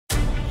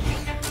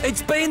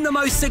It's been the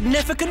most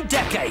significant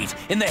decade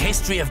in the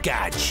history of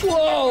Gadget.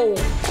 Whoa!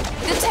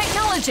 The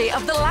technology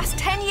of the last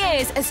 10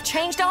 years has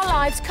changed our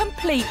lives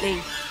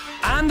completely.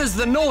 And as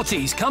the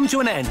noughties come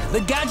to an end,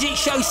 the Gadget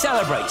Show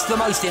celebrates the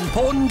most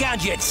important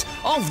gadgets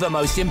of the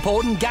most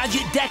important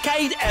gadget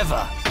decade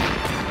ever.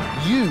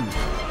 You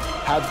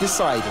have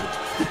decided.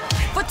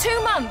 For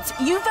 2 months,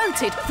 you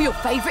voted for your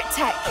favourite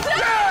tech.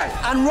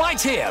 Yes! And right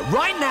here,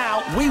 right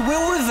now, we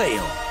will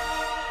reveal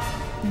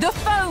The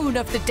phone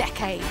of the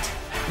decade.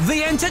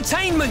 the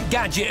entertainment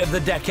gadget of the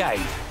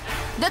decade,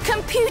 The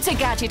computer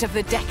gadget of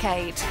the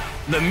decade.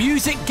 the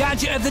music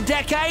gadget of the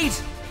decade,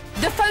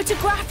 The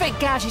photographic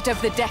gadget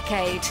of the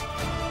decade.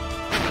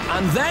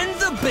 and then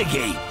the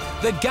biggie,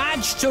 the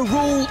gadget to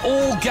rule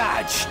all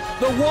gadget,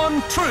 the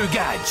one true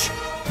gadget,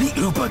 the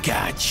Uber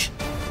gadget.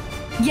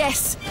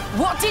 Yes,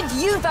 what did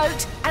you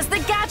vote as the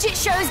Gadget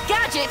Show's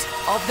gadget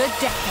of the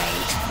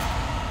decade?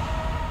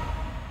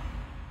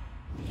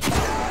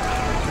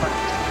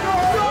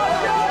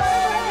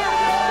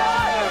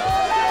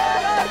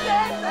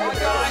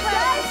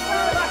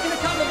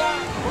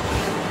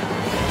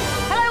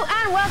 Hello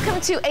and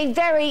welcome to a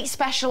very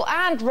special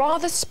and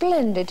rather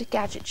splendid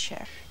Gadget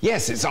Show.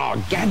 Yes, it's our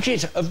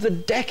Gadget of the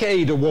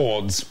Decade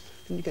Awards.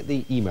 Didn't you get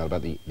the email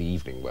about the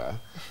evening wear?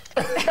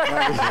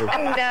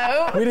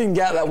 No. We didn't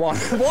get that one.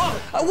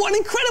 What an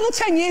incredible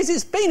 10 years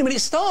it's been. I mean,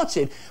 it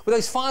started with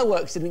those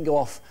fireworks that didn't go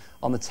off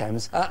on the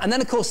Thames. And then,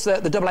 of course,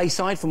 the double A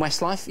side from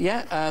Westlife,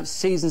 yeah.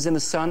 Seasons in the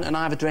Sun and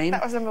I Have a Dream.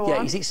 That was number Yeah,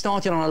 one. you see, it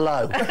started on a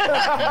low.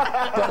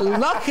 But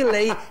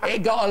luckily,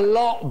 it got a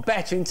lot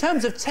better. In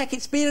terms of tech,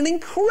 it's been an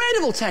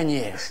incredible 10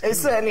 years. It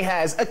certainly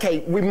has. OK,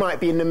 we might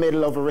be in the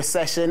middle of a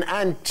recession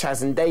and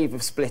Chaz and Dave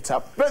have split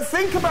up. But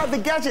think about the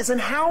gadgets and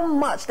how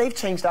much they've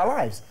changed our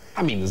lives.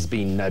 I mean, there's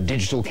been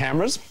digital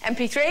cameras.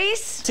 MP3s.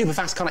 Super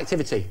fast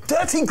connectivity.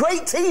 Dirty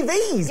great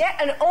TVs! Yeah,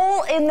 and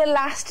all in the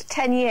last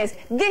 10 years.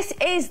 This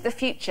is the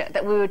future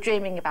that we were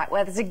dreaming about,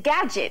 where there's a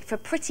gadget for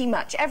pretty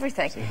much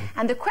everything.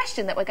 And the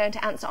question that we're going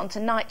to answer on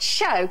tonight's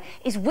show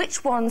is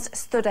which ones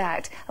stood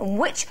out and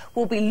which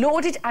will be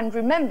lauded and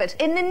remembered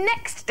in the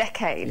next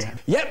decade.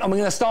 Yep, and we're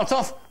going to start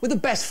off with the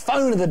best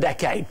phone of the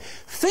decade.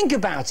 Think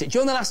about it.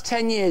 During the last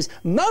 10 years,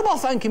 mobile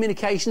phone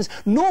communications,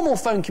 normal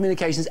phone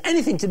communications,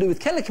 anything to do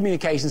with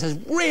telecommunications has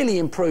really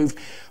improved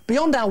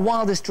beyond our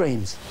wildest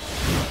dreams.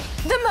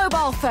 The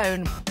mobile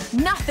phone.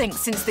 Nothing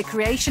since the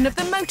creation of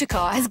the motor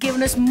car has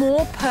given us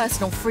more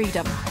personal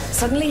freedom.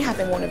 Suddenly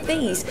having one of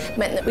these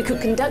meant that we could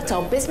conduct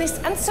our business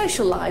and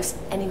social lives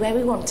anywhere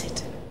we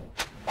wanted.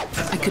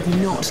 I could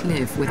not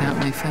live without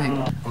my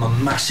phone. I'm a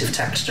massive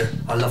texter.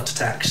 I love to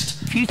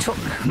text. If you took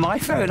my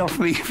phone off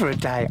me for a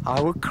day,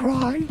 I would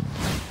cry.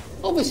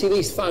 Obviously,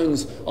 these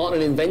phones aren't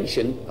an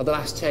invention of the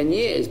last 10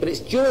 years, but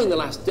it's during the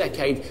last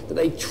decade that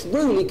they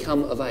truly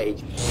come of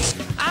age.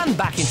 And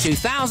back in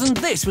 2000,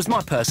 this was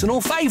my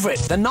personal favourite,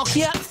 the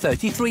Nokia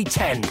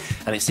 3310.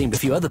 And it seemed a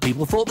few other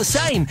people thought the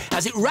same,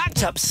 as it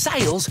racked up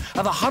sales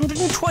of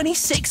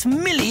 126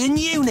 million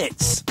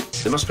units.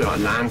 There must be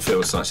like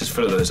landfill sites just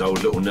full of those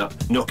old little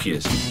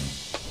Nokias.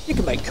 You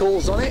can make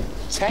calls on it,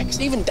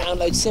 text, even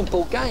download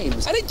simple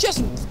games. And it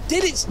just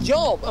did its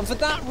job, and for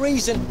that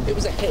reason, it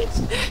was a hit.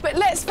 But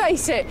let's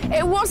face it,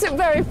 it wasn't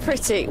very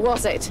pretty,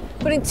 was it?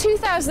 But in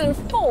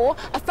 2004,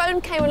 a phone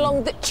came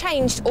along that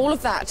changed all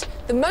of that.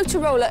 The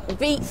Motorola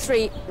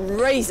V3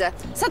 Razr.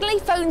 Suddenly,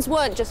 phones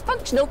weren't just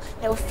functional,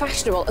 they were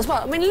fashionable as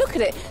well. I mean, look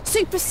at it.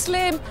 Super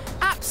slim,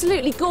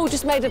 absolutely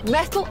gorgeous, made of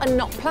metal and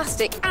not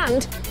plastic,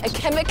 and a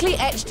chemically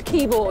etched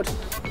keyboard.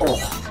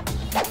 Oh.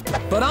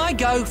 But I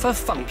go for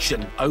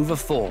function over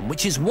form,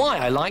 which is why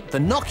I like the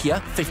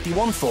Nokia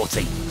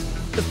 5140.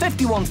 The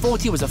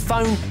 5140 was a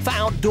phone for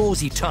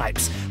outdoorsy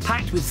types,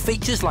 packed with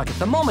features like a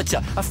thermometer,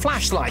 a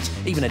flashlight,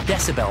 even a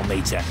decibel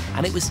meter.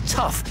 And it was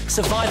tough,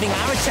 surviving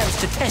our attempts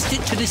to test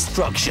it to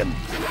destruction.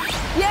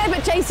 Yeah,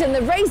 but Jason, the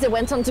Razr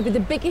went on to be the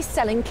biggest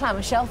selling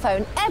clamshell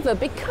phone ever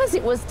because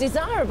it was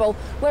desirable,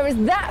 whereas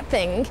that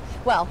thing,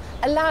 well,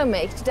 allow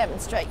me to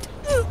demonstrate.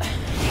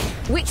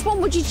 Which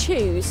one would you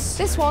choose?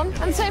 This one,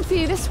 and same for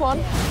you, this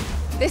one.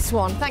 This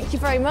one, thank you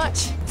very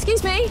much.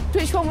 Excuse me,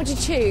 which one would you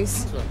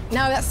choose?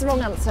 No, that's the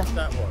wrong answer.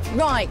 That one.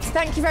 Right,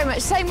 thank you very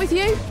much. Same with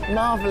you?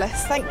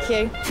 Marvellous, thank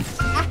you.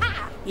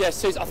 Yes,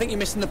 Suze, I think you're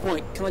missing the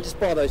point. Can I just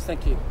borrow those?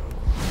 Thank you.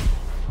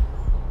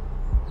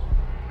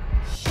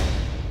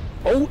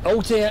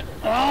 Oh dear.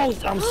 Oh,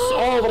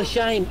 what a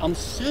shame. I'm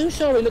so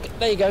sorry. Look,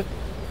 there you go.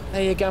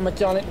 There you go, my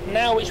darling.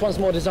 Now which one's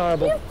more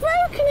desirable? You've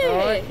broken it. All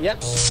right,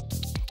 yep.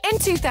 In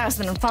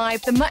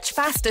 2005, the much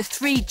faster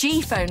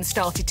 3G phone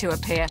started to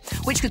appear,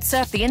 which could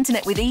surf the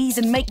internet with ease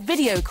and make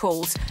video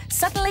calls.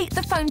 Suddenly,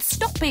 the phone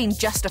stopped being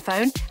just a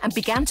phone and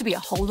began to be a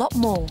whole lot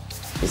more.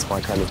 It's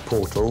my kind of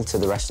portal to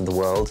the rest of the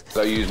world.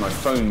 So I use my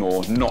phone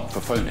more, not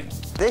for phoning.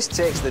 This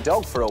takes the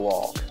dog for a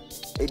walk.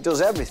 It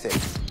does everything.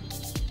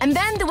 And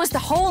then there was the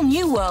whole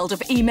new world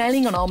of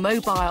emailing on our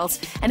mobiles.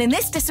 And in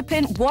this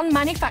discipline, one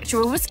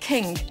manufacturer was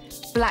king,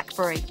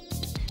 BlackBerry.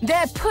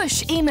 Their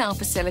push email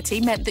facility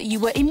meant that you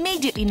were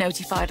immediately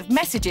notified of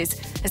messages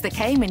as they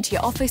came into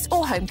your office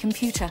or home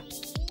computer.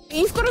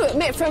 You've got to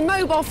admit, for a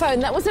mobile phone,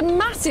 that was a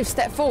massive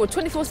step forward,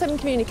 24/7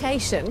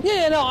 communication.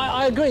 Yeah, no,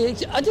 I agree.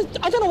 I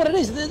don't know what it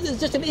is. There's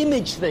just an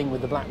image thing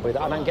with the BlackBerry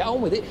that I don't get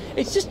on with it.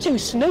 It's just too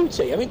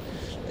snooty. I mean,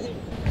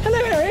 hello,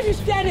 Eric, it's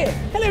Daddy.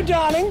 Hello,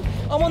 darling.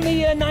 I'm on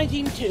the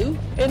 19.2,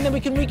 and then we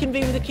can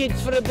reconvene with the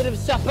kids for a bit of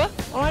supper.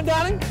 All right,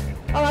 darling?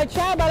 All right,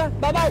 ciao, Bella.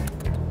 Bye-bye.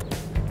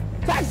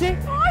 Taxi.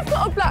 I've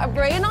got a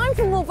BlackBerry, and I'm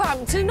from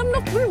Wolverhampton, and I'm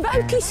not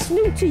remotely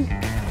snooty.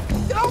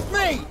 Get off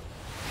me!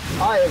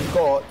 I have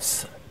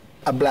got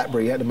a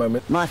BlackBerry at the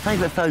moment. My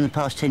favourite phone in the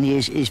past 10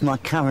 years is my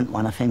current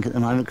one, I think, at the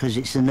moment, because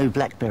it's the new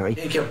BlackBerry.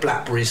 You get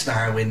Blackberries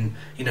now in,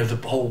 you know, the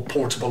whole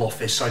portable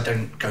office. I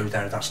don't go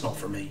there, that's not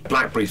for me.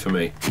 BlackBerry for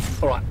me.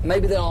 All right,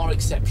 maybe there are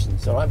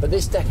exceptions, all right, but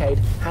this decade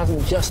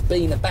hasn't just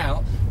been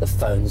about the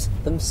phones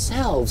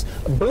themselves.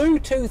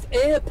 Bluetooth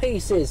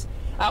earpieces,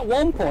 at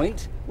one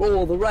point, were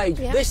all the rage.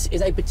 Yeah. This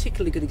is a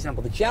particularly good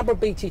example, the Jabra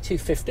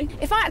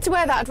BT250. If I had to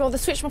wear that, I'd rather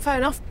switch my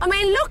phone off. I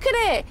mean, look at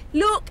it.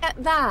 Look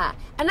at that.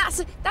 And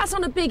that's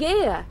on a big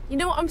ear. You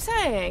know what I'm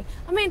saying?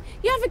 I mean,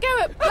 you have a go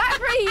at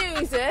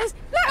BlackBerry users,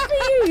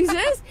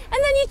 and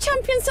then you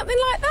champion something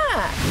like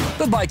that.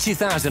 But by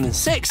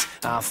 2006,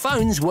 our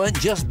phones weren't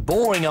just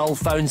boring old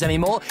phones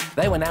anymore.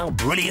 They were now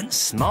brilliant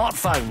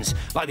smartphones,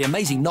 like the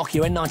amazing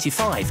Nokia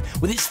N95,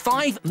 with its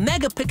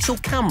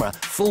 5-megapixel camera,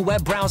 full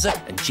web browser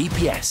and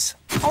GPS.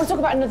 I want to talk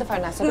about another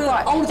phone now, so The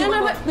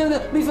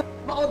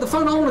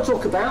phone I want to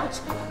talk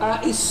about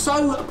is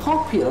so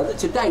popular that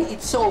today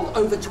it's sold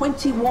over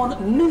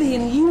 21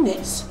 million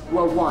units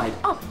worldwide.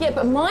 Oh, yeah,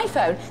 but my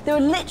phone, there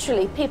were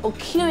literally people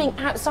queuing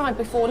outside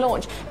before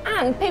launch,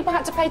 and people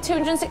had to pay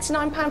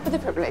 £269 for the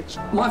privilege.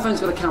 My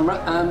phone's got a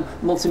camera,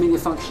 multimedia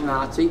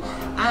functionality,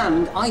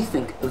 and I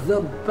think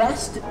the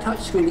best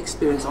touchscreen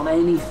experience on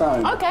any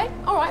phone. OK,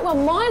 all right, well,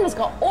 mine has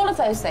got all of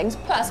those things,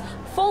 plus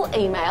full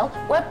email,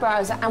 web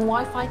browser and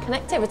Wi-Fi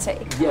connectivity.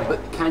 Yeah, but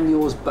can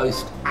yours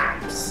boast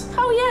apps?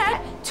 Oh, yeah.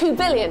 2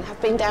 billion have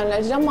been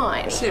downloaded on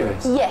mine.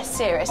 Serious? Yes,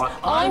 serious.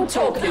 I'm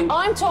talking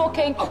about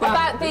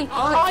the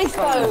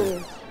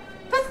iPhone.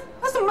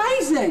 That's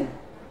amazing.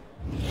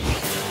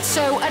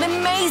 So, an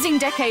amazing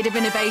decade of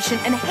innovation,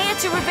 and here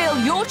to reveal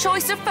your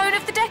choice of phone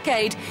of the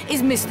decade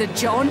is Mr.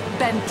 John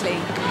Bentley.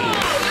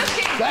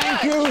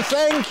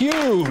 Thank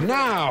you.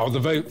 Now, the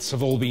votes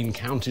have all been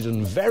counted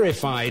and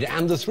verified,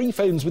 and the 3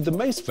 phones with the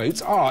most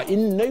votes are,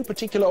 in no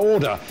particular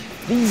order,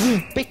 the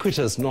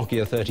ubiquitous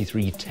Nokia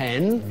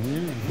 3310,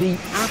 the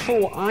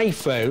Apple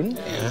iPhone,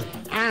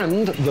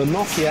 and the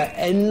Nokia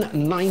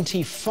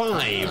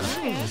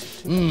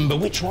N95. But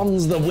which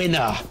one's the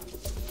winner?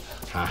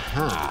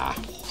 Ha-ha.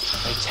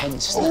 They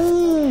tense.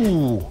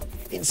 Ooh!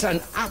 It's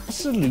an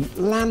absolute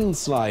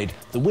landslide.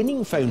 The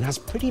winning phone has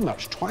pretty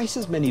much twice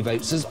as many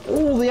votes as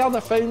all the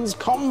other phones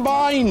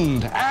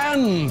combined.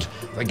 And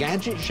the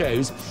Gadget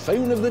Show's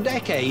phone of the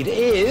decade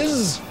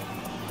is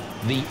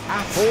the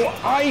Apple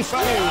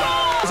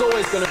iPhone. It was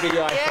always going to be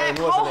the iPhone, wasn't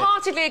it?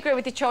 Wholeheartedly agree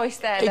with your choice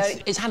there, though.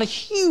 It's had a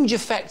huge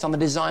effect on the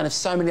design of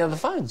so many other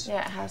phones.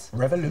 Yeah, it has.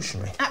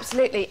 Revolutionary.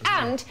 Absolutely.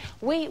 And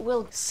we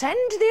will send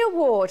the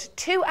award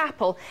to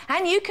Apple,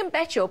 and you can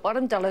bet your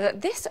bottom dollar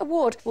that this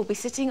award will be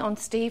sitting on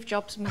Steve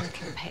Jobs'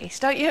 mantelpiece.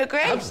 Don't you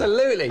agree?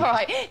 Absolutely. All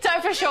right,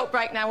 time for a short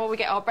break now while we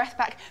get our breath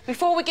back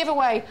before we give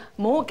away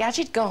more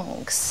Gadget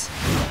gongs.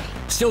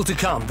 Still to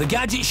come, the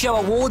Gadget Show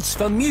Awards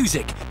for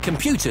music,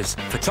 computers,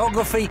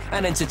 photography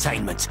and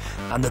entertainment.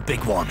 And the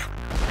big one.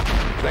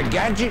 The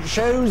Gadget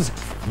Show's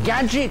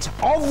Gadget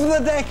of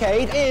the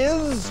Decade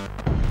is...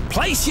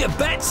 Place your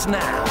bets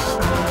now.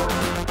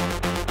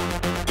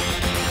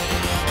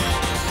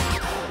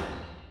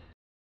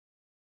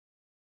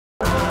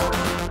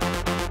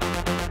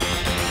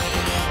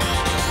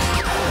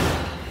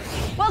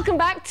 Welcome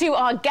back to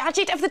our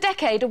Gadget of the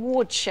Decade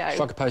award show. If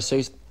I could post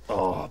these.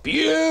 Oh,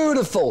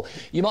 beautiful.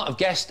 You might have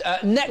guessed.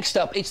 Next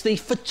up, it's the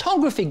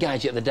photography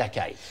gadget of the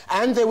decade.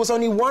 And there was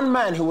only one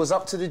man who was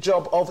up to the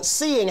job of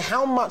seeing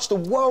how much the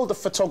world of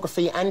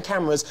photography and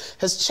cameras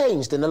has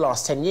changed in the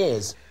last 10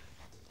 years.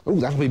 Oh,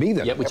 that'll be me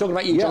then. Yeah, we're talking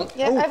about you, John.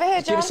 Yeah, over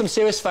here, John. Give us some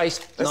serious face.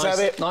 Let's have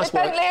it. Nice Mr.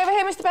 work. Bentley, over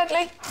here, Mr.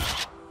 Bentley.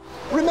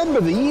 Remember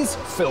these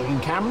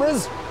film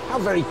cameras? How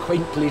very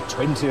quaintly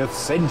 20th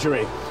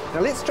century.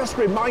 Now let's just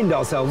remind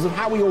ourselves of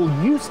how we all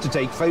used to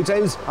take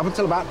photos up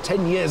until about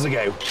 10 years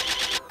ago.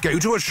 Go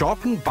to a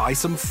shop and buy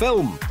some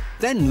film.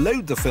 Then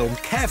load the film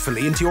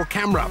carefully into your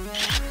camera.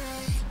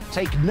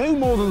 Take no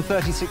more than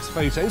 36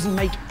 photos and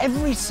make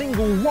every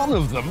single one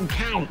of them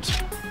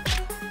count.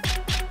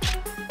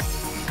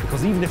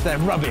 Because even if they're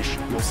rubbish,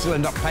 you'll still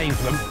end up paying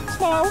for them.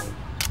 Smile.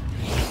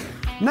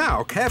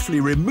 Now carefully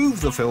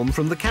remove the film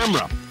from the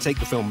camera. Take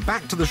the film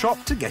back to the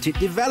shop to get it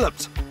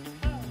developed.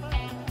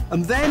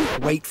 And then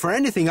wait for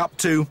anything up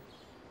to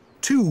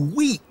 2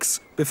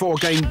 weeks before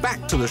going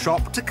back to the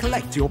shop to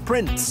collect your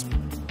prints.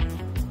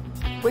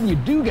 When you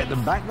do get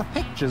them back, the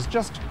pictures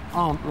just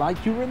aren't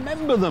like you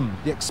remember them.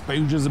 The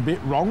exposure's a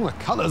bit wrong, the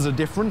colours are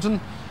different,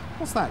 and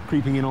what's that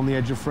creeping in on the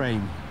edge of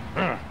frame?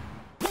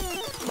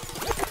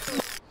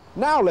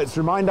 Now let's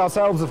remind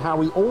ourselves of how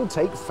we all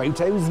take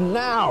photos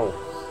now.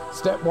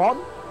 Step 1,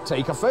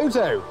 take a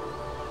photo.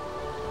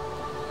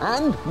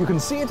 And you can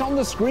see it on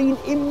the screen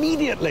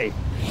immediately.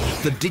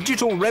 The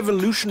digital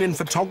revolution in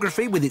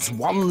photography with its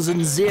ones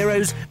and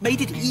zeros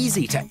made it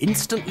easy to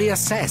instantly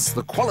assess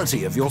the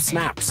quality of your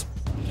snaps.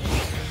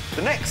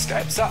 The next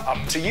steps are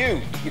up to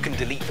you. You can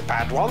delete the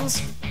bad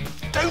ones.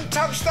 Don't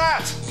touch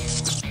that!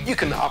 You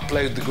can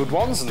upload the good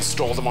ones and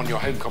store them on your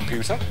home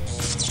computer.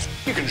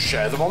 You can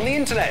share them on the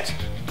internet.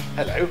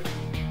 Hello.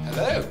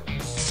 Hello.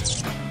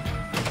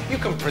 You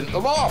can print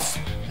them off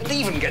and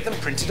even get them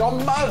printed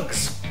on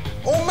mugs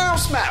or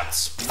mouse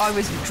mats. I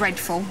was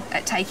dreadful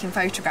at taking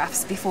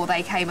photographs before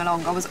they came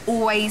along. I was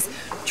always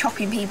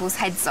chopping people's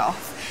heads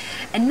off.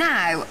 And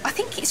now, I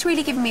think it's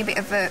really given me a bit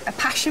of a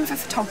passion for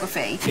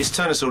photography. It's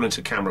turned us all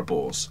into camera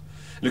bores.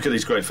 Look at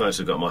these great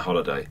photos I got on my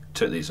holiday.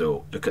 Took these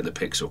all. Look at the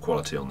pixel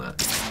quality on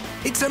that.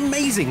 It's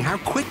amazing how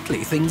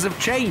quickly things have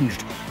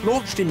changed.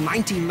 Launched in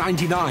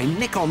 1999,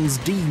 Nikon's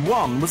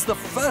D1 was the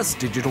first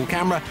digital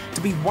camera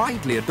to be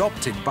widely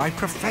adopted by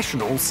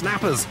professional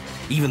snappers,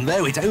 even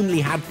though it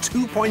only had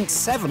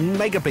 2.7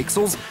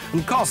 megapixels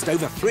and cost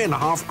over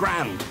 $3.5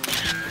 grand.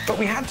 But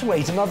we had to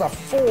wait another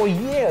 4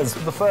 years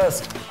for the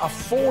first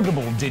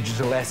affordable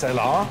digital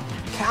SLR,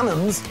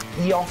 Canon's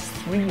EOS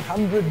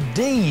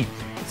 300D.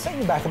 It's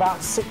taking back about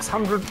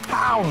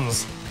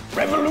 £600.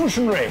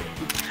 Revolutionary!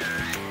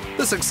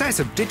 The success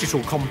of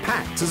digital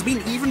compacts has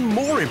been even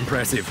more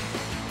impressive.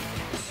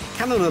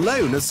 Canon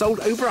alone has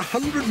sold over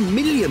 100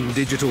 million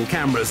digital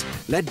cameras,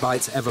 led by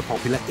its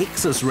ever-popular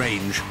Ixus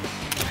range.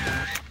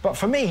 But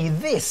for me,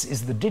 this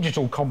is the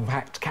digital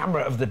compact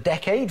camera of the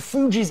decade,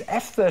 Fuji's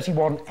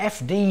F31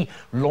 FD,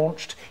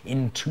 launched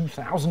in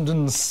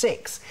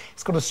 2006.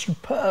 It's got a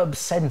superb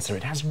sensor,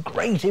 it has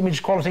great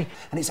image quality,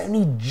 and it's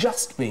only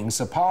just being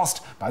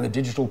surpassed by the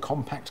digital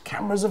compact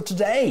cameras of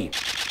today.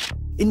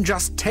 In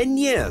just 10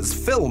 years,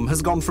 film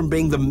has gone from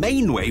being the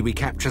main way we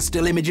capture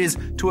still images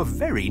to a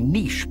very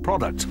niche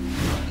product.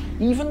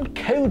 Even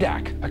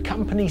Kodak, a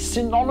company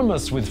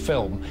synonymous with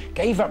film,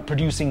 gave up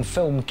producing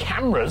film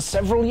cameras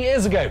several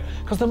years ago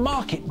because the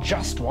market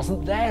just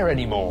wasn't there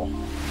anymore.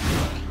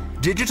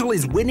 Digital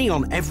is winning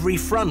on every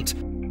front.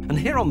 And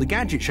here on the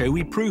Gadget Show,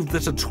 we proved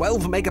that a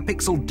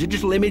 12-megapixel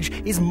digital image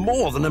is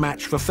more than a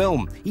match for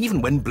film,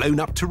 even when blown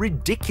up to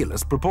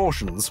ridiculous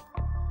proportions.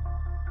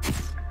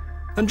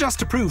 And just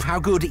to prove how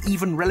good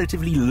even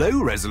relatively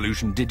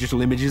low-resolution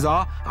digital images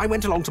are, I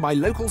went along to my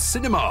local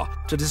cinema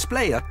to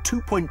display a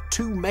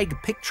 2.2 meg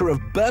picture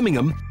of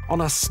Birmingham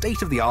on a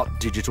state-of-the-art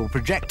digital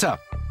projector.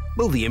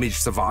 Will the image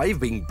survive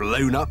being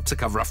blown up to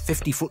cover a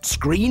 50-foot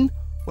screen?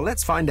 Well,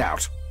 let's find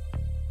out.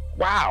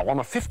 Wow, on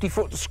a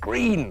 50-foot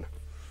screen!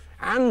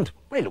 And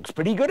well, it looks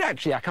pretty good,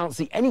 actually. I can't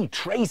see any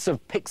trace of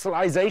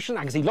pixelization.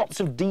 I can see lots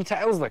of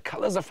details. The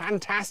colours are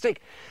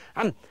fantastic.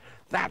 And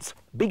that's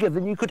bigger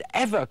than you could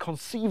ever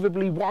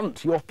conceivably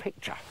want your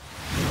picture.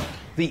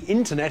 The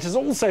internet has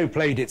also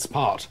played its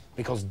part,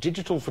 because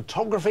digital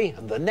photography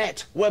and the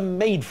net were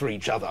made for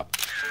each other.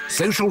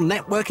 Social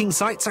networking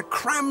sites are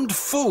crammed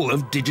full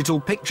of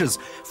digital pictures.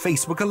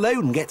 Facebook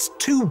alone gets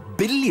 2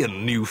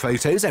 billion new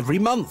photos every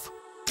month.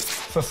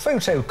 For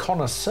photo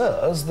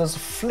connoisseurs, there's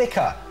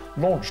Flickr.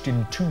 Launched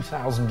in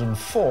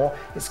 2004,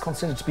 it's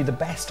considered to be the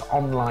best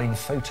online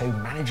photo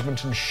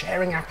management and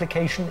sharing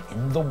application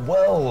in the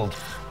world.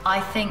 I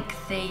think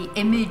the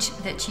image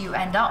that you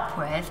end up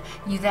with,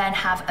 you then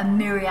have a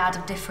myriad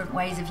of different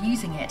ways of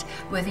using it.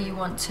 Whether you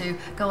want to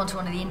go onto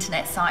one of the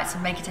internet sites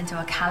and make it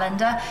into a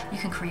calendar, you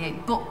can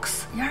create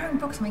books, your own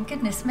books, I mean,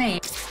 goodness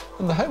me.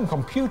 And the home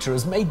computer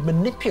has made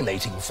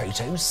manipulating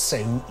photos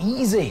so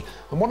easy.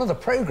 And one of the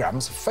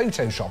programs,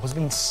 Photoshop, has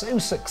been so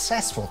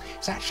successful,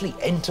 it's actually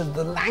entered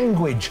the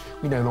language.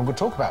 We no longer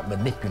talk about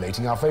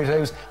manipulating our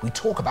photos, we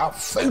talk about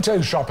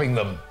photoshopping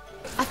them.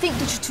 I think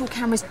digital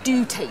cameras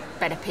do take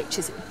better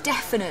pictures,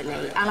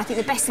 definitely. And I think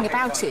the best thing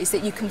about it is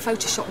that you can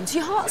Photoshop them to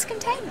your heart's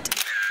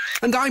content.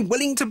 And I'm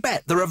willing to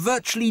bet there are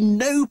virtually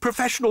no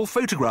professional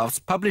photographs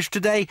published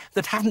today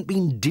that haven't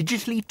been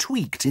digitally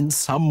tweaked in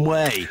some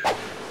way.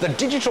 The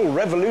digital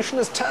revolution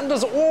has turned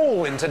us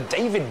all into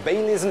David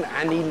Baileys and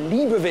Annie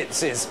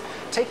Leibovitzes.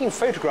 Taking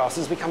photographs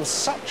has become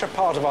such a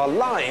part of our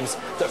lives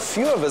that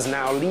few of us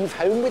now leave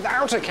home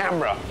without a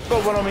camera.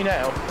 Got one on me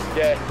now?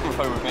 Yeah.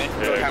 Phone with me.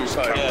 Yeah, camera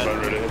phone,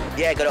 really.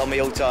 Yeah, got it on me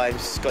all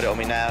times. Got it on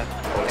me now.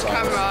 A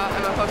camera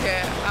in my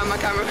pocket and my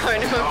camera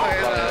phone in my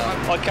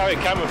pocket. I carry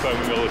a camera phone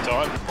with me all the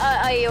time.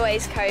 I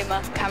always carry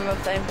my camera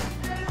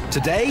phone.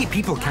 Today,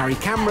 people carry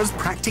cameras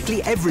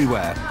practically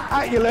everywhere.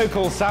 At your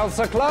local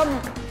salsa club,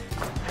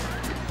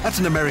 at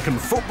an American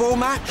football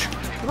match.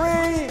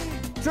 3,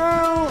 2,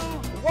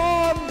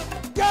 1,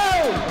 go!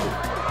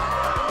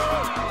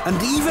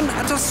 And even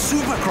at a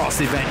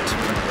Supercross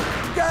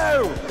event.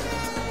 Go!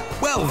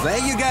 Well, there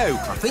you go.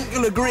 I think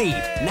you'll agree.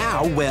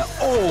 Now we're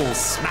all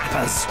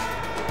snappers.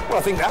 Well,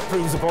 I think that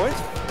proves the point.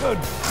 Good.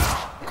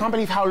 I can't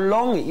believe how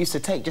long it used to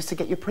take just to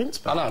get your prints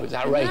back. I know, it's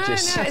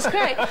outrageous. No, it's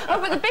great. Oh,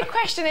 but the big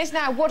question is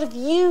now, what have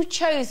you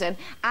chosen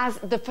as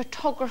the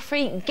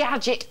photography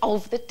gadget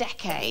of the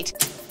decade?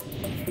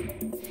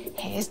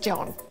 Here's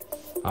John.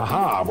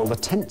 Aha, well, the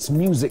tense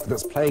music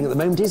that's playing at the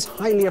moment is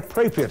highly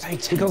appropriate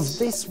because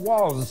this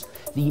was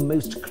the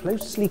most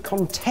closely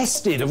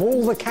contested of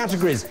all the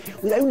categories,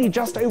 with only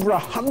just over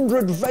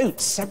 100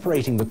 votes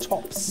separating the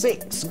top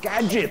 6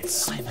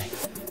 gadgets.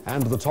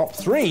 And the top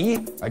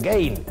 3,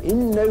 again,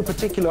 in no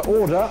particular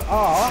order,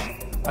 are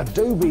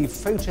Adobe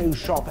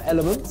Photoshop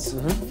Elements,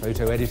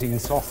 photo editing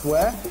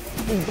software,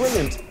 the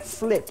brilliant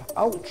Flip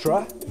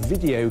Ultra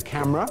video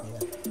camera,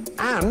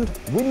 and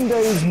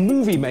Windows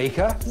Movie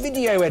Maker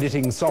video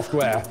editing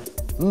software.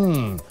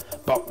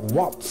 But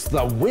what's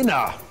the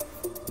winner?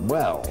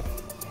 Well,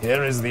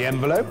 here is the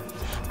envelope,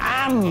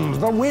 and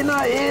the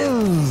winner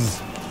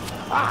is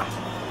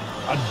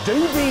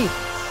Adobe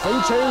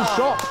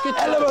Photoshop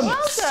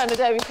Elements. Well done,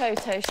 Adobe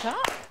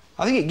Photoshop.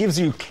 I think it gives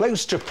you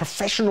close to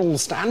professional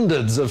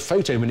standards of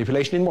photo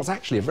manipulation in what's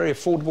actually a very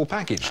affordable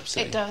package.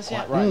 Absolutely. It does,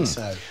 yeah. Right,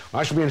 so.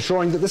 I shall be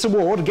ensuring that this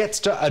award gets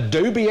to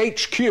Adobe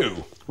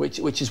HQ.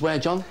 Which is where,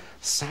 John?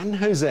 San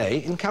Jose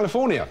in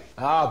California.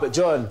 Ah, but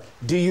John,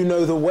 do you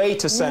know the way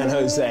to San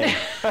Jose?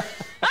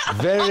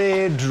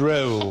 Very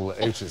droll,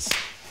 Otis.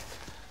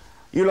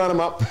 You line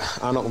them up,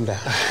 I'll knock them down.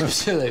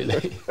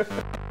 Absolutely.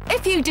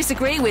 If you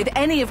disagree with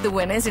any of the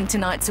winners in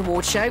tonight's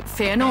award show,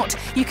 fear not.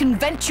 You can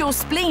vent your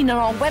spleen on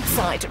our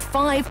website at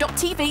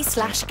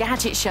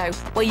 5.tv/Gadget Show,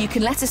 where you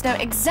can let us know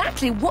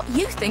exactly what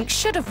you think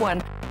should have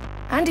won.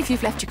 And if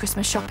you've left your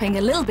Christmas shopping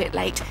a little bit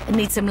late and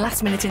need some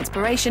last-minute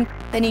inspiration,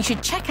 then you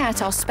should check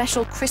out our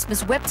special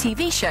Christmas web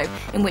TV show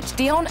in which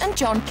Dion and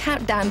John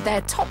count down their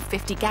top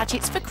 50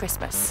 gadgets for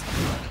Christmas.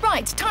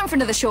 Right, time for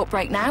another short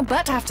break now,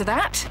 but after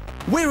that...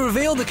 we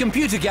reveal the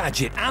computer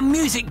gadget and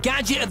music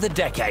gadget of the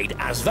decade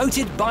as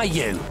voted by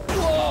you.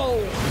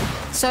 Whoa!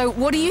 So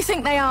what do you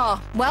think they are?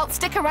 Well,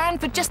 stick around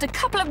for just a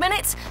couple of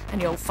minutes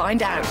and you'll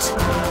find out.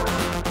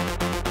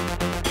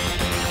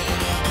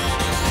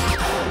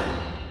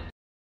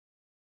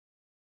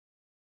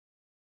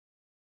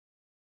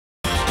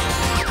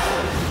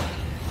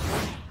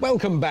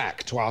 Welcome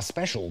back to our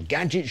special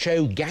Gadget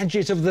Show,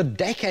 Gadget of the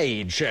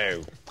Decade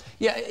show.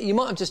 Yeah, you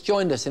might have just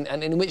joined us, and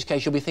in which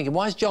case you'll be thinking,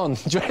 why is John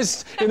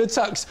dressed in a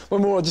tux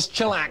when we're all just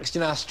chillaxed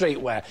in our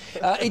streetwear?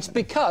 It's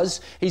because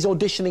he's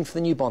auditioning for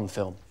the new Bond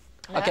film.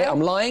 OK,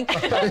 I'm lying.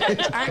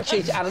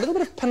 Actually, to add a little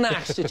bit of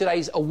panache to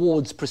today's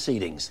awards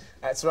proceedings.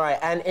 That's right,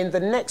 and in the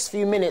next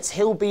few minutes,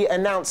 he'll be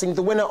announcing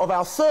the winner of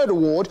our 3rd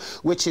award,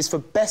 which is for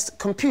Best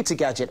Computer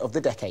Gadget of the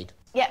Decade.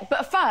 Yeah,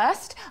 but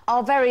first,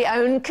 our very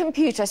own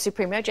computer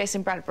supremo,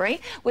 Jason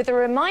Bradbury, with a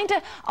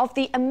reminder of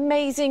the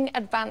amazing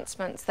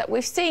advancements that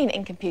we've seen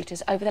in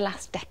computers over the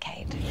last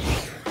decade.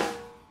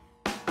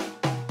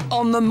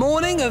 On the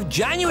morning of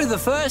January the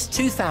 1st,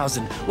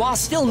 2000, while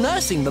still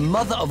nursing the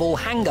mother of all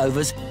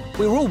hangovers,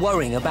 we were all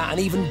worrying about an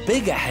even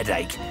bigger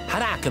headache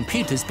had our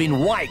computers been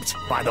wiped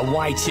by the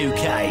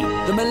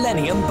Y2K, the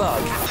Millennium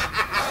Bug.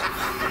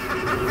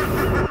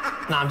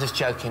 No, I'm just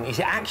joking. You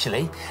see,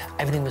 actually,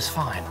 everything was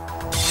fine.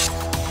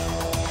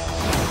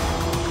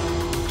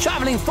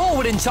 Travelling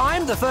forward in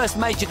time, the first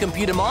major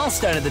computer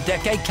milestone of the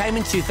decade came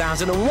in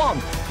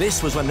 2001.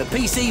 This was when the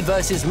PC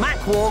versus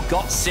Mac war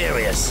got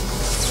serious.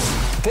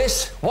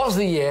 This was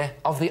the year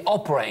of the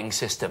operating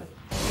system.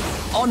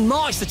 On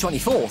March the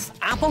 24th,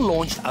 Apple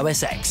launched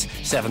OS X.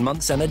 7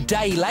 months and a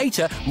day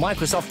later,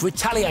 Microsoft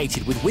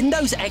retaliated with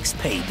Windows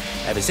XP.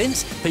 Ever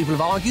since, people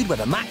have argued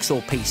whether Macs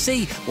or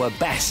PC were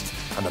best,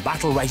 and the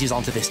battle rages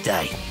on to this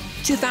day.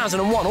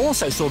 2001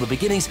 also saw the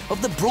beginnings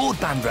of the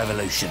broadband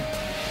revolution.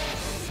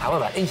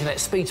 However, internet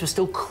speeds were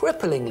still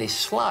cripplingly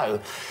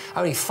slow,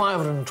 only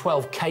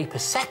 512k per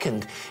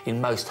second in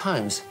most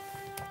homes.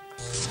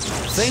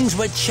 Things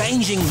were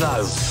changing,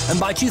 though, and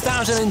by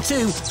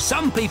 2002,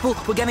 some people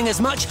were getting as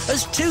much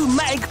as 2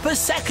 meg per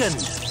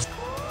second.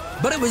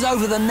 But it was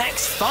over the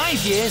next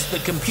 5 years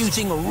that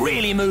computing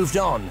really moved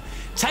on.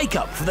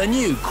 Take-up for the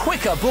new,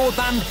 quicker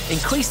broadband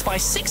increased by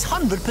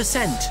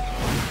 600%.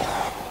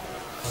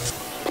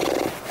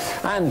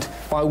 And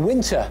by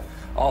winter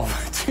of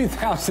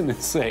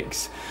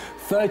 2006,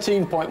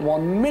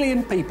 13.1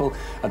 million people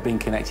have been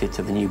connected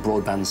to the new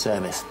broadband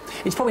service.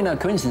 It's probably no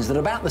coincidence that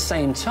about the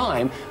same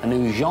time, a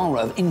new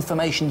genre of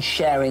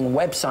information-sharing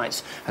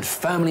websites had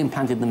firmly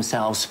implanted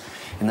themselves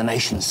in the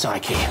nation's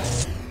psyche.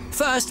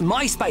 First,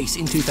 MySpace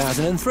in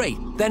 2003,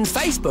 then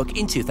Facebook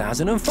in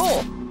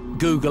 2004.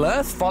 Google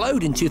Earth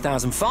followed in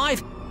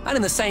 2005, and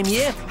in the same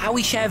year, how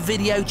we share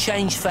video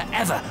changed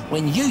forever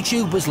when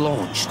YouTube was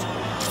launched.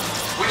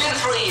 Within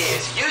 3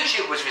 years,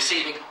 YouTube was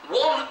receiving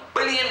 1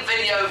 billion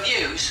video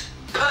views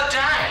per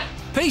day.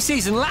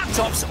 PCs and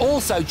laptops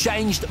also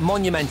changed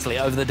monumentally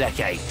over the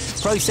decade.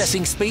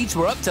 Processing speeds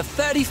were up to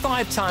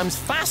 35 times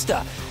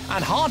faster,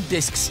 and hard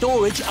disk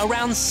storage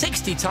around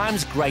 60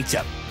 times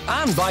greater.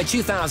 And by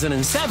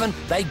 2007,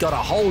 they got a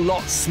whole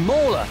lot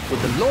smaller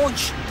with the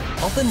launch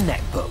of the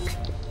netbook.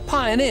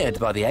 Pioneered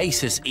by the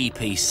Asus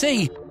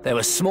EPC, they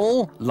were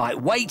small,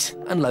 lightweight,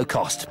 and low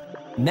cost.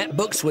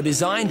 Netbooks were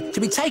designed to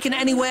be taken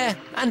anywhere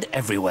and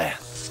everywhere.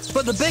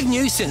 But the big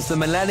news since the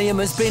millennium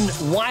has been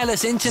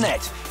wireless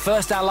internet.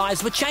 First, our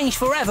lives were changed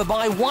forever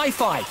by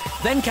Wi-Fi.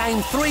 Then came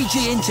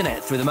 3G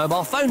internet through the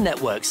mobile phone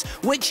networks,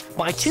 which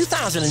by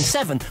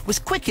 2007 was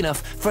quick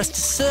enough for us to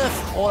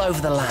surf all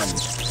over the land.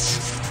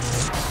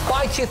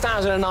 By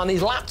 2009,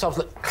 these laptops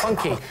look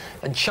clunky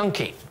and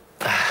chunky.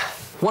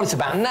 What it's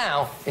about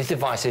now is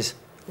devices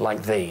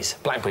like these.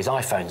 BlackBerry's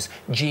iPhones,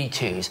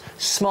 G2s,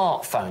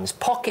 smartphones,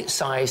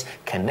 pocket-sized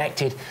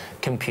connected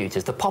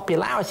computers. The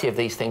popularity of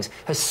these things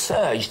has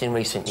surged in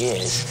recent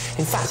years.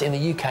 In fact, in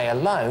the UK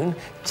alone,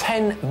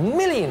 10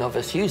 million of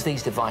us use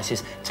these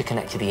devices to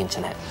connect to the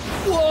internet.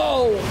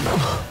 Whoa!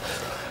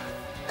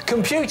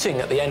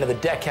 Computing at the end of the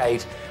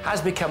decade has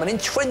become an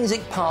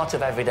intrinsic part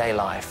of everyday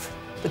life.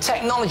 The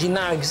technology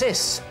now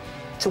exists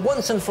to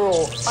once and for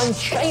all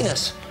unchain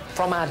us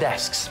from our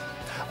desks.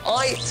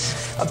 I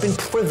have been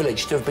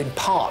privileged to have been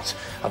part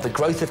of the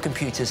growth of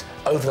computers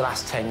over the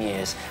last 10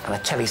 years, and I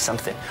tell you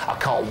something, I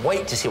can't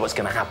wait to see what's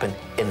going to happen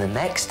in the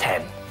next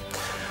 10.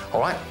 All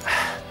right,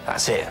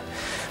 that's it.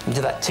 Let me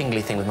do that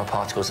tingly thing with my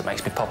particles that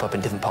makes me pop up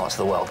in different parts of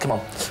the world. Come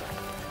on,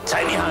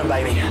 take me home,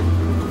 baby.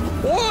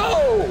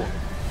 Whoa!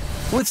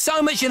 With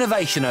so much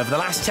innovation over the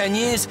last 10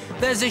 years,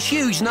 there's a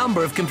huge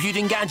number of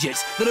computing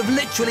gadgets that have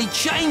literally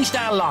changed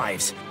our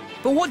lives.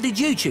 But what did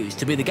you choose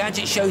to be the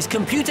Gadget Show's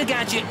computer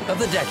gadget of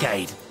the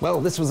decade?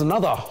 Well, this was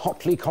another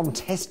hotly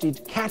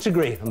contested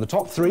category, and the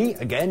top three,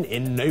 again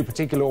in no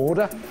particular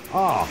order,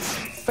 are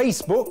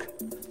Facebook,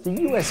 the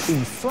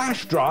USB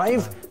flash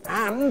drive,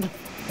 and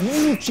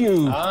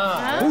YouTube.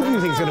 Who do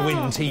you think's going to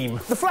win, team?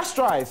 The flash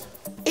drive.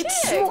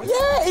 It's small.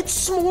 Yeah, it's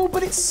small,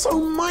 but it's so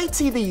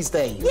mighty these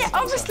days. Yeah,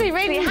 obviously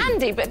really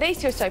handy, but these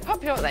two are so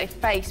popular, aren't they?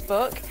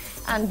 Facebook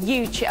and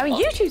YouTube. I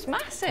mean, YouTube's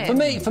massive.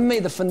 For me,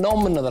 the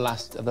phenomenon of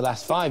the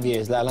last 5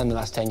 years, let alone the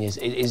last 10 years,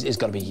 is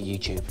got to be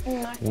YouTube.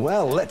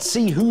 Well, let's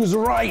see who's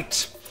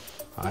right.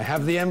 I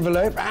have the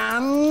envelope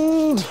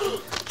and...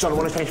 John, I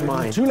want to change my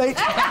mind. Too late.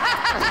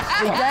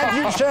 The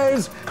Gadget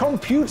Show's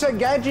computer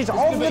gadget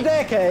of the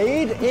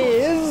decade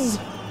is...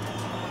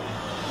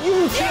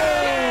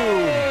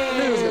 YouTube!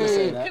 Who's going to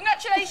say that?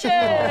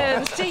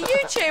 Congratulations to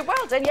YouTube.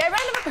 Well done. Yeah,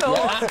 round of applause.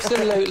 Yeah,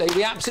 absolutely.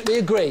 We absolutely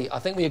agree. I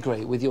think we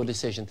agree with your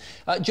decision.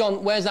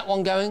 John, where's that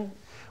one going?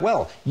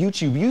 Well,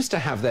 YouTube used to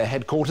have their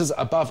headquarters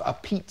above a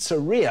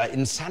pizzeria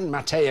in San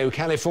Mateo,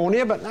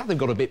 California, but now they've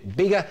got a bit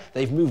bigger.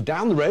 They've moved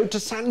down the road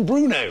to San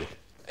Bruno.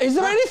 Is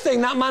there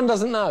anything that man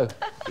doesn't know?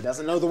 He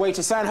doesn't know the way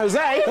to San Jose.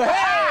 Hey! All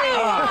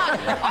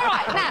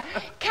right, now,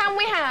 can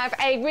we have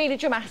a really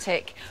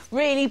dramatic,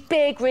 really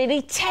big,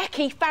 really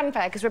techie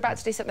fanfare? Because we're about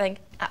to do something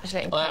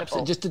absolutely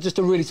incredible. Just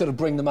to really sort of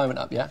bring the moment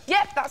up, yeah?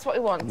 Yep, that's what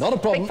we want. Not a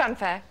problem. Big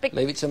fanfare. Big...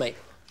 Leave it to me.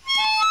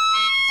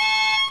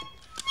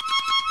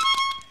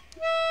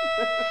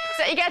 Is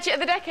that your gadget of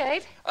the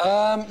decade?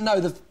 No,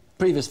 the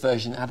previous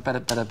version had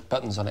better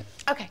buttons on it.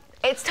 OK,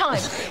 it's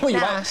time. Well, you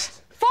asked.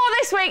 For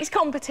this week's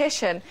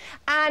competition,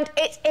 and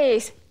it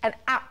is an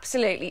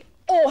absolutely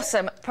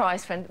awesome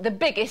prize fund, the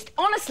biggest,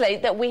 honestly,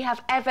 that we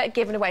have ever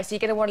given away, so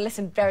you're going to want to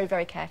listen very,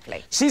 very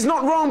carefully. She's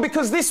not wrong,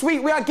 because this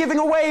week we are giving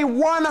away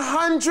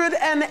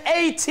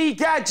 180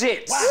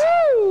 gadgets.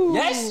 Wow.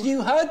 Yes,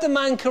 you heard the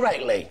man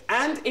correctly.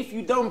 And if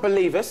you don't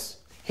believe us,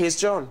 here's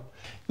John.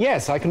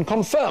 Yes, I can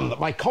confirm that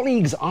my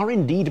colleagues are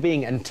indeed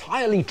being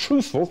entirely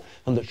truthful,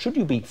 and that should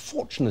you be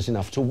fortunate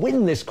enough to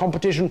win this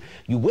competition,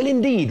 you will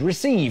indeed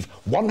receive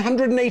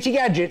 180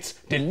 gadgets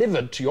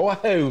delivered to your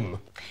home.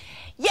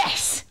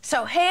 Yes,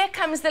 so here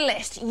comes the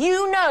list.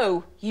 You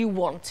know you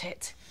want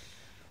it.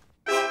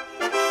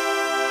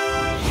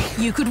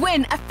 You could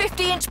win a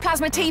 50-inch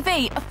plasma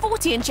TV, a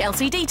 40-inch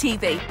LCD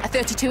TV, a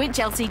 32-inch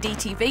LCD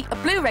TV, a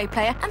Blu-ray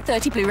player and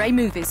 30 Blu-ray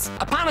movies.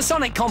 A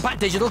Panasonic compact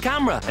digital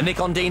camera, a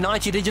Nikon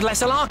D90 digital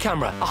SLR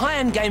camera, a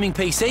high-end gaming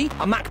PC,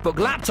 a MacBook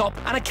laptop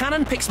and a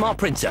Canon PicSmart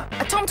printer.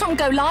 A TomTom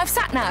Go Live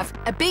sat-nav,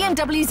 a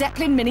BMW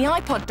Zeppelin mini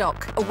iPod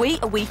dock, a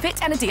Wii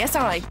Fit and a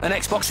DSi. An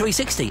Xbox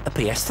 360, a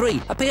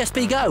PS3, a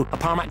PSP Go, a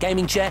Paramount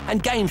gaming chair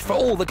and games for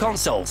all the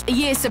consoles. A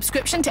year's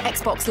subscription to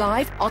Xbox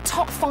Live, our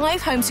top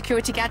 5 home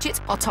security gadgets,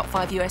 our top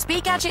 5 USB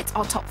gadgets,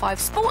 our top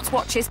 5 sports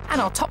watches and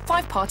our top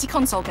 5 party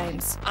console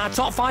games. Our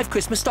top 5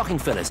 Christmas stocking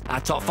fillers,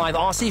 our top 5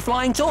 RC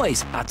flying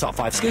toys, our top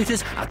 5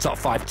 scooters, our top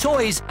 5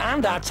 toys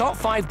and our top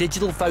 5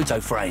 digital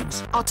photo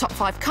frames. Our top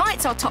 5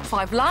 kites, our top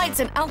 5 lights,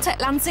 an Altec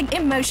Lansing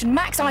InMotion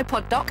Max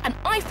iPod dock, an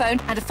iPhone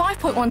and a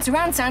 5.1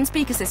 surround sound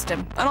speaker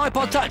system. An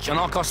iPod Touch, an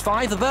Arcos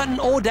 5, the Burton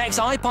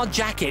Audex iPod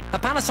jacket, a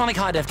Panasonic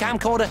high-def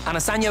camcorder and a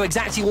Sanyo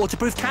Exacti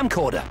waterproof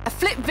camcorder. A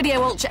Flip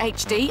Video Ultra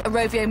HD, a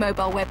Rovio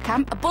mobile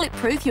webcam, a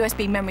bulletproof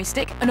USB memory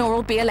stick, an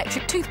Oral-B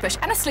electric toothbrush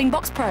and a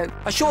Slingbox Pro.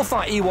 A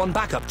Surefire E1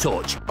 backup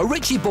torch, a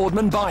Ritchie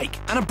Boardman bike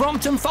and a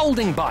Brompton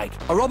folding bike,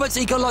 a Roberts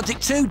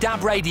Ecologic 2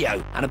 DAB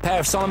radio and a pair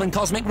of Solomon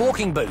Cosmic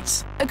walking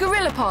boots. A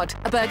Gorilla Pod,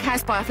 a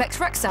Berghaus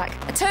Bioflex rucksack,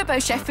 a Turbo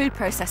Chef food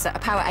processor, a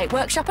Power 8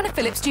 workshop and a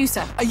Philips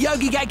juicer. A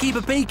Yogi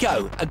Gatekeeper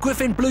Pico, a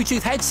Griffin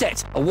Bluetooth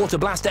headset, a Water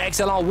Blaster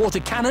XLR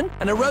water cannon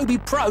and a Roby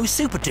Pro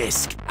Super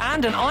Disc.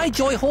 And an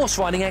iJoy horse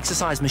riding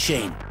exercise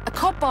machine. A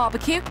Cobb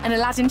barbecue, an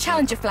Aladdin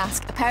Challenger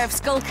flask, a pair of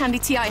Skull Candy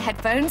TI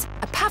headphones,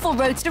 a Pavel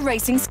Roadster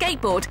racing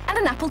skateboard, and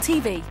an Apple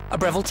TV. A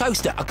Breville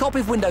toaster, a copy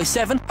of Windows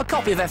 7, a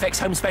copy of FX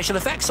Home Special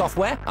Effects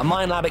software, a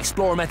Minelab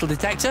Explorer metal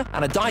detector,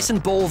 and a Dyson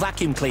Ball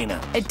vacuum cleaner.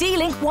 A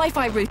D-Link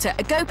Wi-Fi router,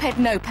 a GoPed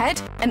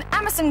Noped, an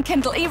Amazon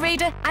Kindle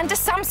e-reader, and a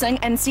Samsung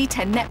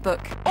NC10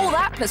 netbook. All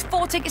that plus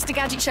 4 tickets to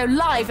Gadget Show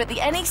live at the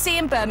NEC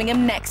in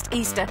Birmingham next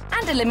Easter,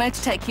 and a limo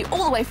to take you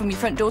all the way from your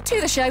front door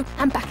to the show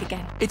and back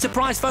again. It's a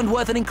prize fund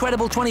worth an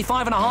incredible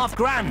 25.5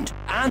 grand.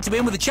 And to be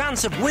in with a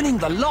chance of winning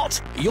the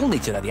lot, you'll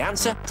need to know the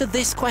answer to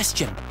this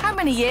question. How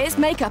many years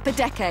make up a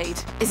decade?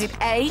 Is it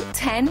A,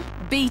 10,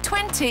 B,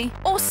 20,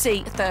 or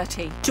C,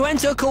 30? To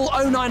enter, call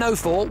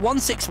 0904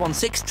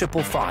 1616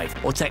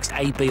 555 or text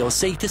A, B or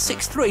C to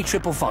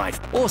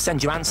 63555 or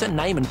send your answer,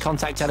 name and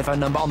contact telephone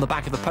number on the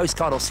back of a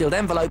postcard or sealed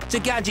envelope to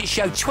Gadget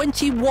Show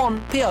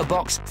 21 PO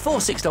Box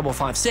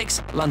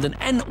 46556 London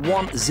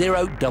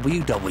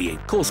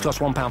N10WW. Calls cost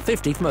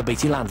 £1.50 from a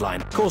BT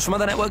landline. Calls from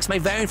other networks may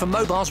vary, and from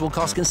mobiles will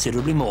cost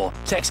considerably more.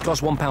 Text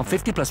costs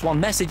 £1.50 plus one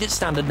message at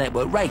standard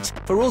network rate.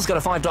 For rules, go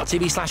to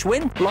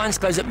 5.tv/win. Lines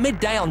close at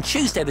midday on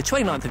Tuesday the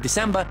 29th of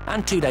December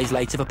and 2 days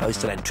later for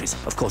postal entries.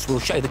 Of course, we'll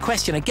show you the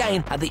question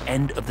again at the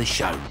end of the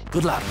show.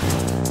 Good luck.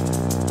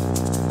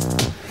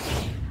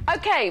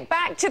 OK,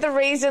 back to the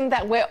reason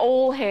that we're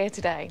all here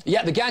today.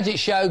 Yeah, the Gadget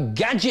Show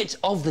Gadget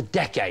of the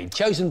Decade,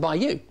 chosen by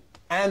you.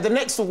 And the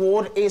next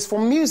award is for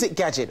Music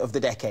Gadget of the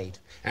Decade.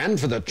 And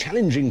for the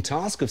challenging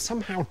task of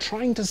somehow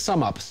trying to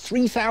sum up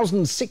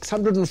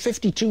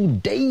 3,652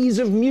 days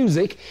of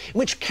music in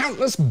which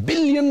countless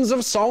billions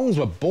of songs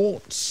were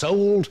bought,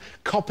 sold,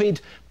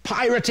 copied,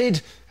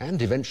 pirated,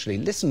 and eventually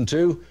listened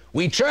to,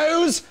 we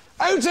chose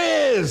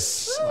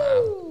Otis!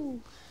 Wow.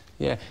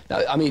 Yeah,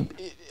 no, I mean,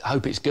 I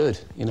hope it's good,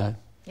 you know.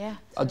 Yeah.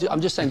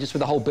 I'm just saying, just with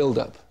the whole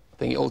build-up, I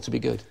think it ought to be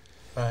good.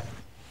 Right.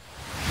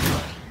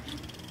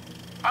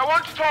 I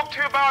want to talk to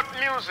you about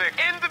music.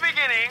 In the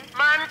beginning,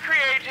 man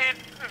created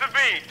the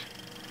beat.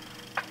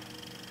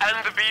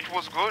 And the beat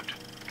was good.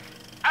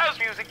 As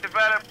music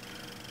developed,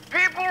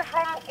 people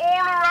from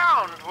all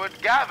around would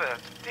gather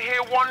to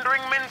hear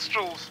wandering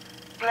minstrels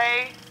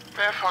play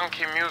their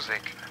funky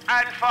music.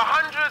 And for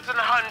hundreds and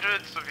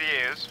hundreds of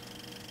years,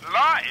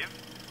 live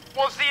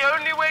was the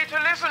only way to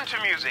listen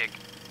to music.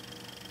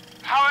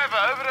 However,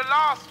 over the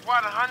last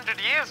 100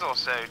 years or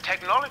so,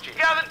 technology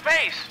gathered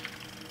pace.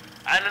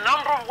 And a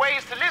number of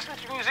ways to listen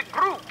to music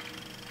grew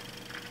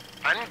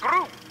and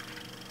grew.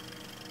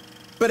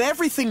 But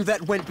everything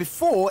that went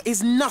before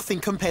is nothing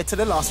compared to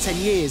the last 10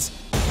 years.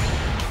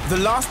 The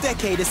last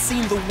decade has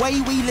seen the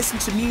way we listen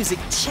to music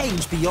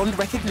change beyond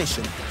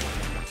recognition.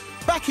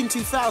 Back in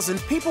 2000,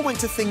 people went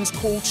to things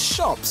called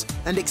shops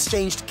and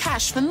exchanged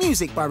cash for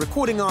music by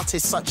recording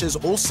artists such as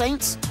All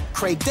Saints,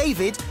 Craig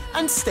David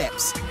and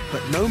Steps,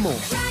 but no more.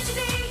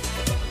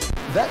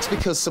 That's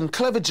because some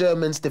clever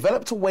Germans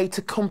developed a way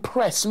to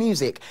compress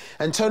music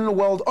and turn the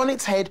world on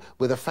its head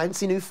with a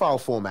fancy new file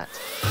format.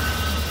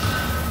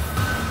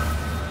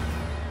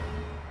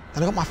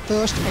 And I got my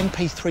first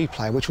MP3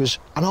 player, which was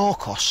an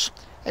Arcos.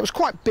 It was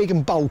quite big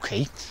and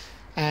bulky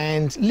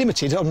and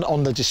limited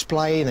on the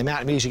display and the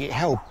amount of music it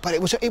held, but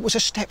it was a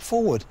step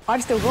forward.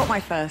 I've still got my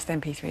first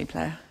MP3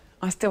 player.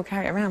 I still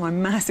carry it around, my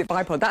massive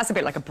iPod. That's a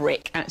bit like a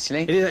brick,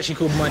 actually. It is actually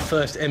called my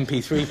first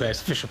MP3 player. It's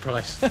Fisher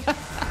Price.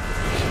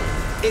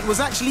 It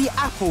was actually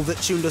Apple that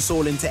tuned us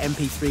all into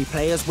MP3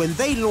 players when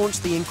they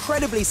launched the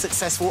incredibly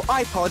successful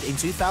iPod in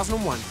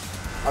 2001.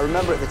 I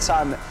remember at the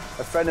time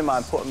a friend of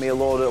mine putting me a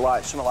load of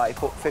something like he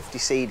put 50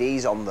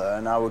 CDs on there,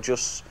 and I would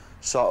just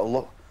sort of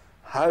look,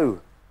 how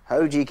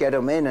do you get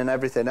them in and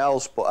everything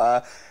else?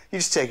 But you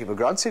just take it for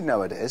granted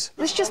nowadays.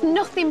 There's just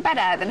nothing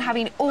better than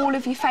having all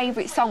of your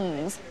favourite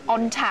songs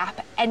on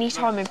tap any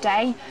time of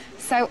day.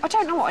 So I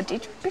don't know what I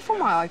did before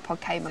my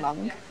iPod came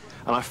along.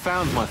 And I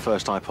found my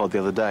first iPod the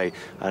other day,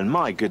 and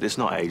my goodness, it's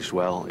not aged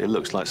well. It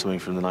looks like something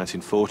from the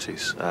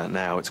 1940s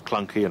now. It's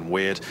clunky and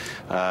weird.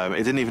 It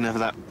didn't even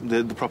have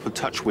the proper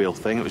touch wheel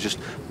thing. It was just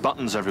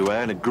buttons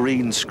everywhere and a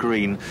green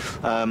screen.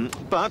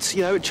 But,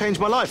 you know, it changed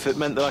my life. It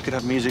meant that I could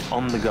have music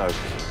on the go.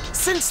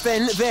 Since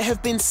then, there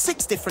have been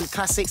 6 different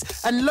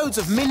classics and loads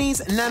of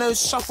minis,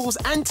 nanos, shuffles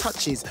and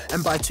touches.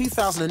 And by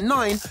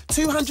 2009,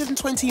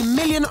 220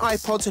 million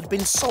iPods had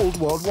been sold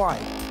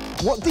worldwide.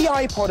 What the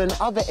iPod and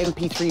other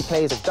MP3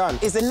 players have done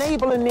is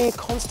enable a near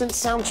constant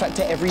soundtrack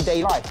to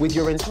everyday life with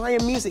your entire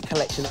music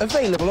collection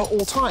available at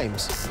all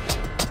times.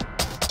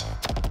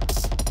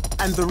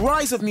 And the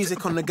rise of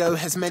music on the go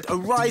has meant a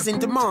rise in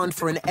demand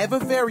for an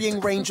ever-varying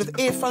range of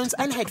earphones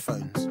and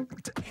headphones.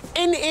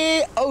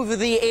 In-ear,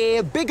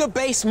 over-the-ear, bigger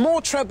bass,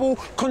 more treble,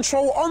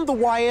 control on the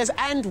wires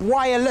and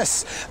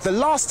wireless. The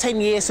last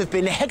 10 years have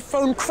been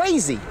headphone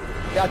crazy.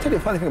 Yeah, I'll tell you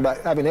a funny thing about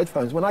having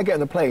headphones. When I get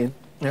on the plane,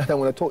 I don't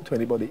want to talk to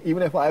anybody,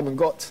 even if I haven't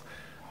got,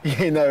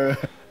 you know,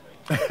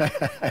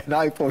 an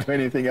iPod or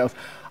anything else.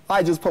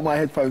 I just put my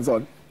headphones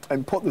on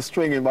and put the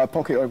string in my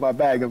pocket or in my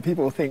bag, and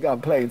people think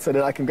I'm playing, so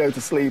that I can go to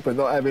sleep and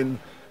not having,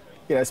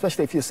 you know,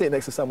 especially if you're sitting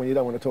next to someone you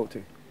don't want to talk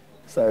to.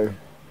 So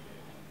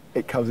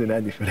it comes in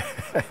handy for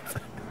that.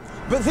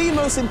 But the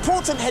most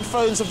important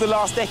headphones of the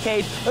last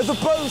decade are the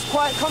Bose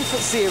Quiet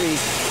Comfort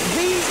series.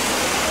 These...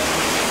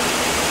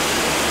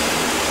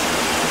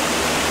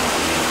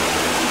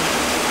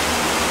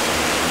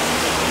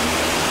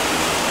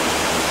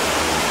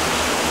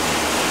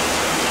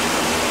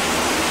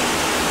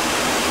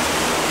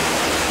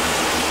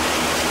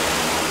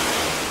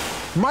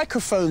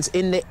 Microphones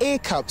in the ear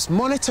cups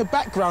monitor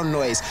background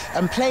noise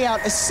and play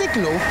out a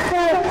signal.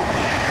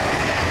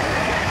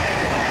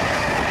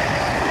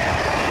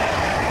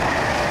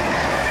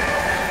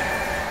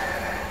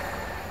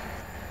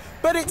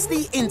 But it's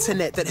the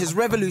internet that has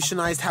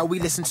revolutionized how we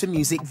listen to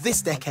music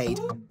this decade.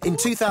 In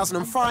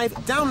 2005,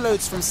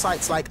 downloads from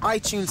sites like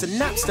iTunes and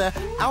Napster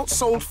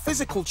outsold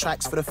physical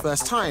tracks for the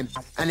first time.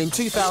 And in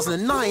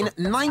 2009,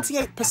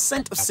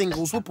 98% of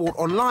singles were bought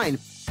online.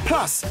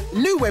 Plus,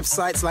 new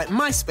websites like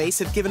MySpace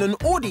have given an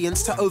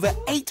audience to over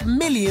 8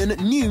 million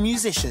new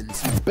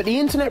musicians. But the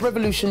internet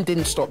revolution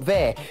didn't stop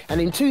there. And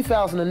in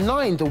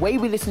 2009, the way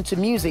we listen to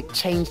music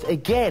changed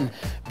again,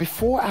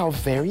 before our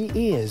very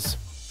ears.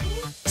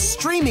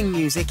 Streaming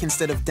music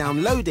instead of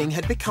downloading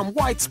had become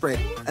widespread,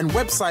 and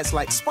websites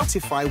like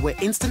Spotify were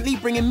instantly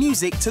bringing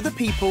music to the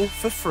people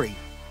for free.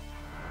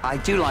 I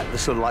do like the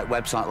sort of like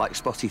website like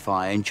Spotify.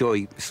 I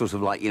enjoy sort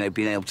of like, you know,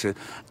 being able to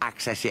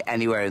access it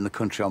anywhere in the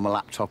country on my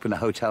laptop in a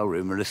hotel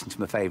room and listen to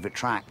my favourite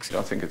tracks.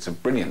 I think it's a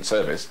brilliant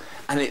service,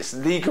 and it's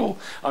legal.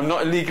 I'm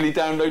not illegally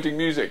downloading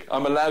music.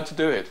 I'm allowed to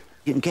do it.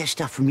 You can get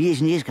stuff from years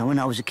and years ago when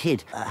I was a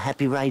kid.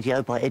 Happy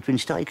Radio by Edwin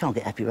Starr. You can't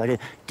get Happy Radio.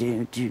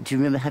 Do you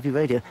remember Happy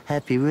Radio?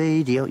 Happy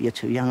Radio. You're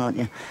too young, aren't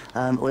you?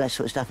 All that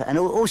sort of stuff. And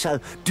also,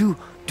 do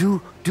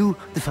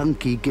the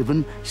funky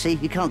gibbon. See,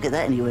 you can't get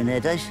that anywhere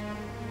nowadays.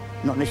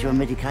 Not unless you're on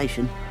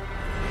medication.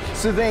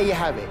 So there you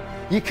have it.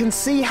 You can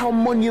see how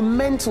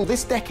monumental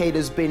this decade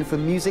has been for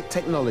music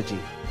technology.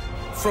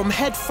 From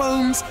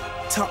headphones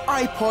to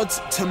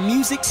iPods to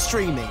music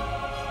streaming.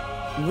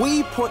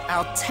 We put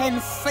our 10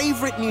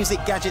 favourite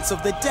music gadgets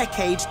of the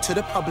decade to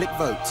the public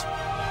vote.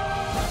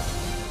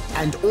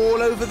 And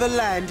all over the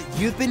land,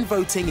 you've been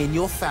voting in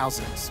your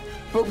thousands.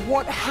 But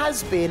what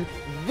has been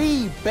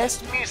the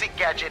best music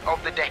gadget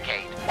of the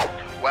decade?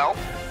 Well,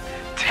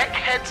 tech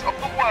heads of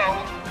the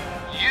world,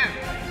 you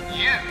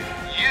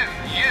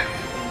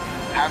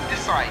have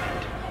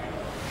decided.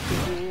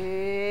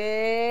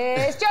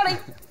 It's Johnny.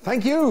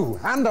 Thank you.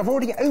 And I've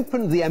already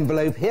opened the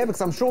envelope here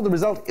because I'm sure the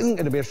result isn't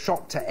going to be a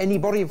shock to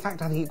anybody. In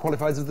fact, I think it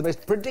qualifies as the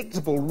most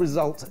predictable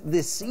result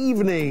this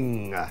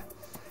evening.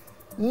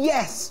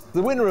 Yes,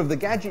 the winner of the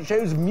Gadget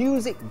Show's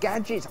Music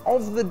Gadget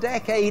of the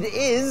Decade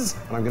is,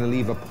 and I'm going to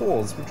leave a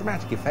pause for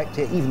dramatic effect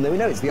here, even though we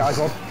know it's the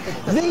iPod,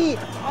 the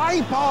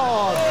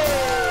iPod!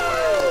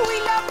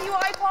 We love you,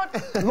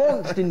 iPod!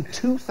 Launched in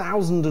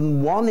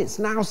 2001, it's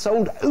now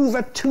sold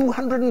over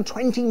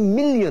 220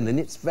 million in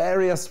its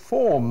various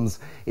forms.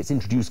 It's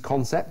introduced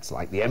concepts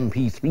like the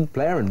MP3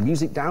 player and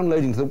music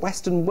downloading to the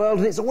Western world,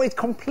 and it's always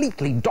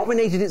completely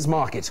dominated its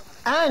market.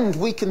 And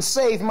we can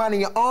save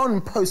money on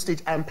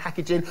postage and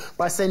packaging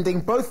by sending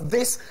both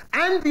this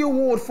and the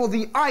award for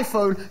the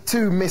iPhone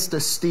to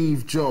Mr.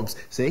 Steve Jobs.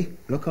 See?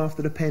 Look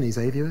after the pennies,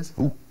 eh, viewers?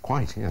 Ooh,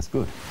 quite, yes,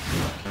 good.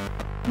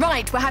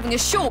 Right, we're having a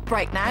short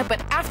break now, but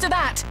after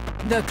that,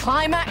 the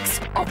climax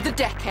of the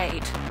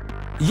decade.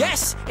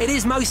 Yes, it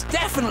is most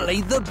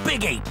definitely the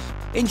biggie.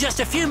 In just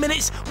a few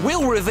minutes,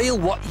 we'll reveal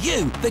what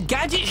you, the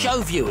Gadget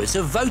Show viewers,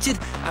 have voted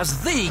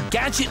as the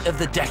Gadget of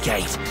the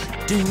Decade.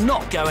 Do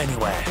not go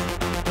anywhere.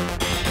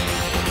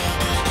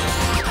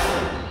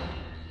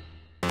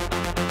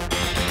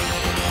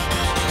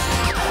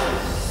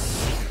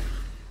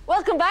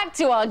 Welcome back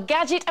to our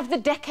Gadget of the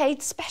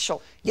Decade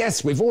special.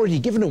 Yes, we've already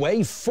given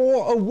away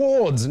 4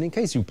 awards, and in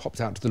case you popped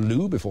out to the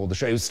loo before the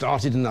show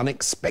started and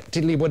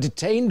unexpectedly were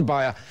detained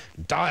by a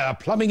dire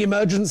plumbing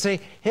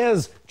emergency,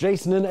 here's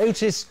Jason and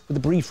Otis with a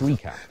brief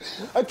recap.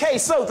 OK,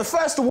 so the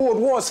first award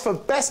was for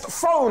Best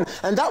Phone,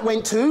 and that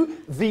went to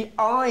the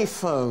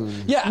iPhone.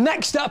 Yeah,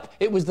 next up,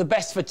 it was the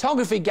Best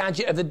Photography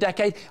Gadget of the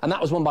Decade, and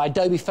that was won by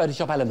Adobe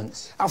Photoshop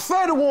Elements. Our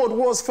third award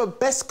was for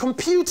Best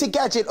Computer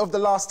Gadget of the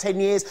last 10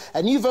 years,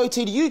 and you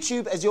voted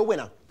YouTube as your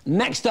winner.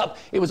 Next up,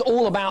 it was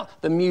all about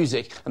the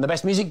music, and the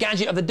best music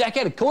gadget of the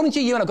decade, according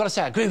to you, and I've got to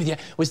say, I agree with you,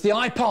 was the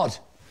iPod.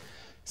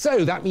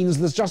 So that means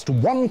there's just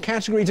one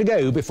category to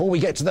go before we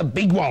get to the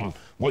big one,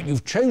 what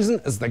you've chosen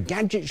as the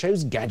Gadget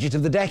Show's Gadget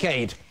of the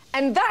Decade.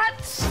 And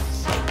that's...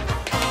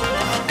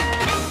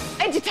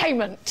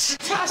 entertainment.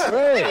 Fantastic.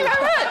 Thank you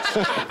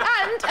very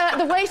much.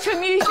 And the ways to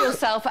amuse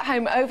yourself at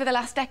home over the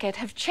last decade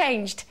have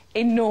changed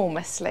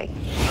enormously.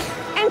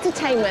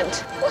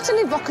 Entertainment. What an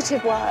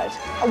evocative word.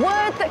 A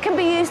word that can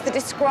be used to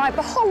describe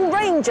a whole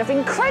range of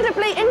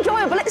incredibly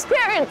enjoyable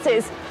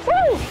experiences.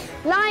 Woo!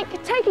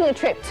 Like taking a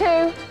trip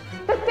to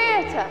the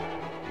theatre.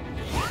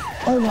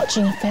 Or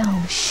watching a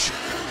film.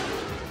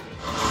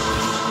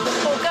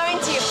 Or going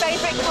to your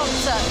favourite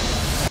concert.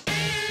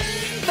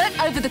 But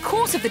over the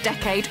course of the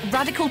decade,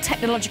 radical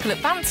technological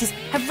advances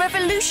have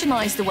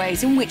revolutionised the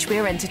ways in which we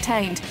are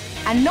entertained,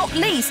 and not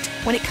least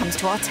when it comes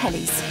to our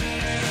tellies.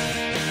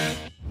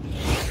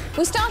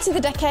 We started the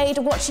decade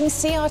watching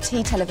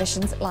CRT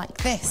televisions like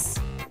this.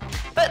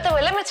 But they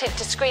were limited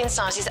to screen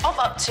sizes of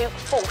up to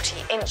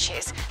 40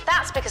 inches.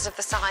 That's because of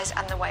the size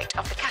and the weight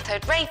of the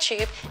cathode ray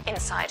tube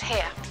inside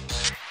here.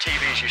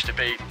 TVs used to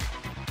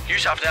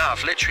have the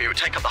house, literally, it would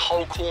take up the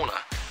whole corner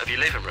of your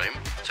living room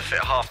to fit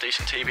a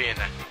half-decent TV in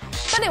there.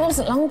 But it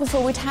wasn't long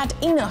before we'd had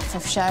enough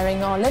of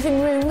sharing our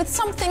living room with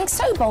something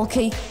so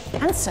bulky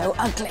and so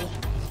ugly.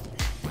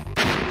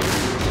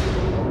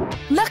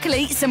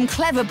 Luckily, some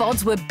clever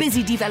bods were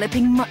busy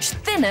developing much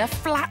thinner,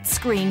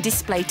 flat-screen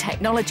display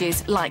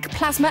technologies like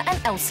plasma and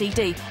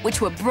LCD, which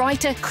were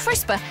brighter,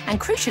 crisper and,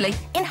 crucially,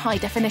 in high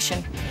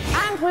definition.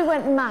 And we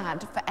went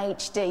mad for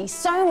HD,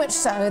 so much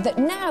so that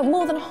now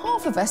more than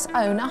half of us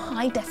own a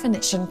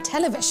high-definition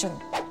television.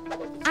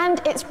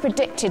 And it's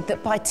predicted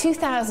that by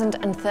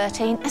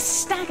 2013, a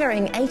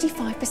staggering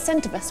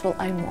 85% of us will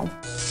own one.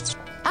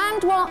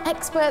 And while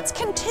experts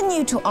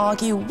continue to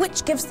argue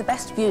which gives the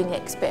best viewing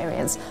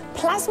experience,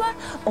 plasma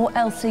or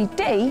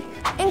LCD,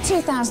 in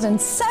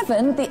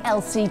 2007 the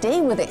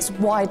LCD, with its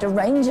wider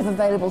range of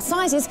available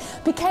sizes,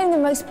 became the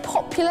most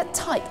popular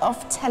type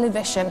of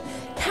television,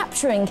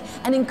 capturing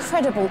an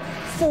incredible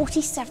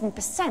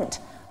 47%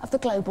 of the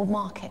global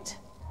market.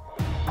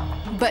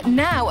 But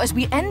now, as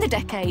we end the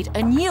decade,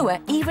 a newer,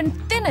 even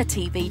thinner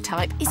TV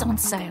type is on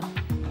sale.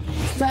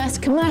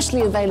 First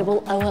commercially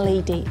available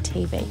OLED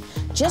TV.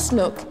 Just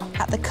look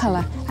at the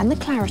colour and the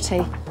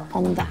clarity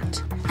on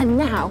that. And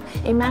now,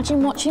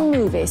 imagine watching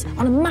movies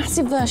on a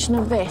massive version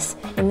of this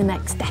in the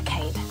next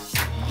decade.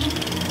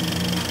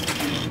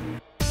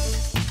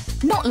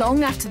 Not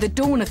long after the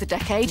dawn of the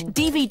decade,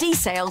 DVD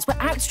sales were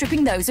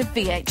outstripping those of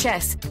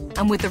VHS.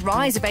 And with the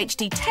rise of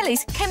HD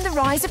tellies came the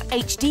rise of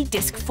HD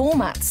disc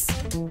formats.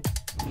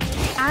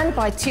 And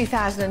by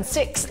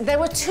 2006, there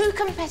were two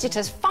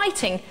competitors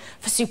fighting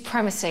for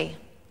supremacy.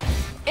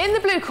 In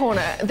the blue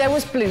corner, there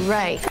was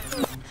Blu-ray.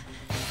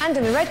 And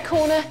in the red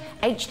corner,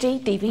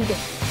 HD DVD.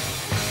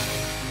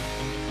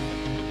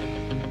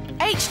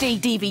 HD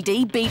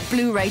DVD beat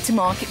Blu-ray to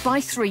market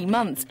by 3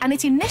 months, and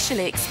it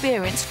initially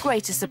experienced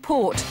greater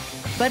support.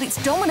 But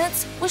its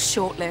dominance was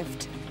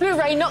short-lived.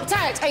 Blu-ray knocked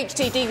out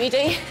HD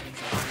DVD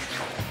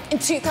in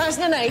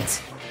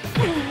 2008.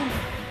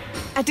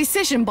 A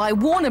decision by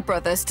Warner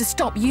Brothers to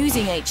stop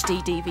using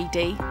HD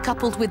DVD,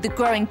 coupled with the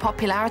growing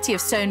popularity of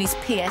Sony's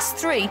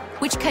PS3,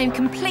 which came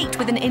complete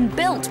with an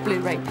inbuilt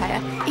Blu-ray player,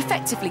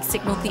 effectively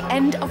signalled the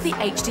end of the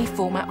HD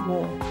format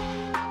war.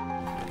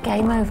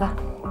 Game over.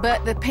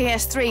 But the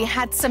PS3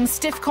 had some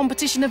stiff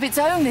competition of its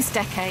own this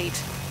decade.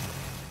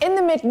 In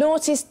the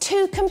mid-noughties,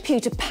 two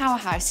computer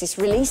powerhouses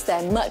released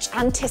their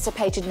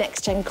much-anticipated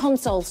next-gen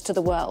consoles to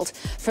the world.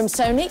 From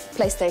Sony,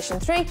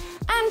 PlayStation 3,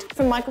 and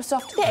from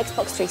Microsoft, the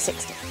Xbox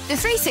 360. The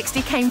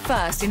 360 came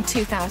first in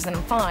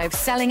 2005,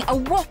 selling a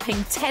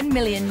whopping 10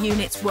 million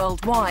units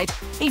worldwide,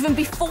 even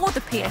before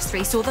the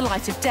PS3 saw the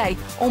light of day,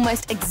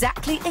 almost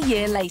exactly a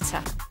year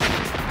later.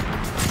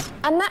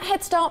 And that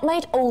head start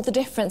made all the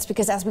difference,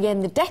 because as we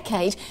end the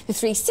decade, the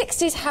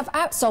 360s have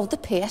outsold the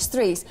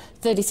PS3s,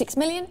 36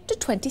 million to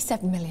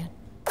 27 million.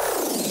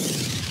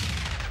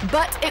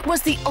 But it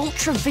was the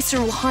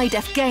ultra-visceral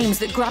high-def games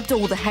that grabbed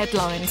all the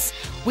headlines,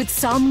 with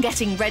some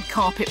getting red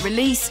carpet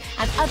release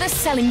and others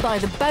selling by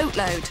the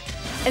boatload,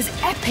 as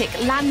epic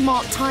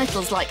landmark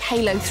titles like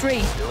Halo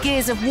 3,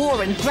 Gears of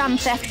War and Grand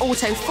Theft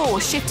Auto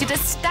 4 shifted a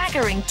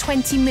staggering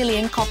 20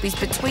 million copies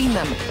between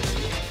them.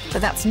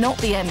 But that's not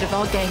the end of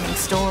our gaming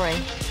story.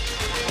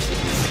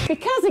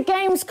 Because a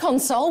games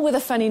console with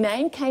a funny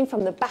name came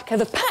from the back of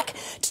the pack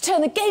to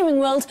turn the gaming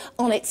world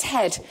on its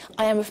head.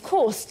 I am, of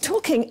course,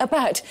 talking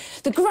about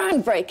the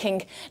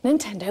groundbreaking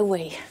Nintendo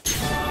Wii.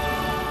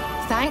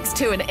 Thanks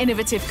to an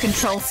innovative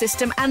control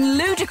system and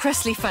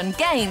ludicrously fun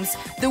games,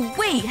 the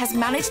Wii has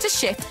managed to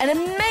shift an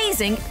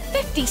amazing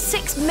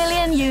 56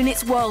 million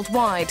units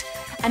worldwide.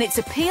 And its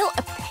appeal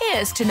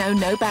appears to know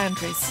no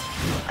boundaries.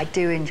 I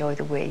do enjoy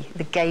the Wii,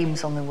 the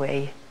games on the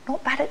Wii.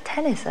 Not bad at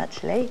tennis,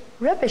 actually.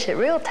 Rubbish at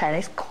real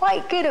tennis,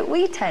 quite good at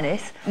Wii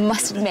tennis.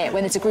 Must admit,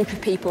 when there's a group of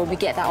people, we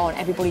get that on,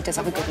 everybody does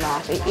have a good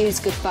laugh. It is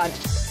good fun.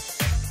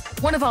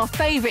 One of our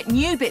favourite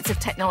new bits of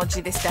technology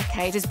this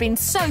decade has been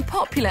so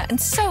popular and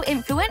so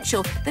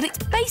influential that it's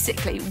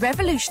basically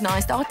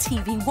revolutionised our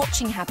TV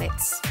watching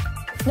habits.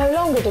 No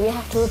longer do we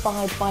have to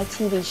abide by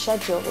TV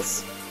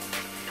schedules.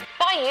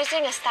 By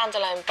using a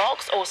standalone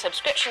box or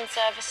subscription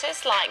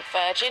services like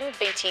Virgin,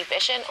 BT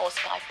Vision or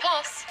Sky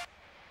Plus,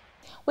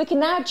 we can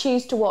now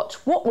choose to watch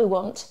what we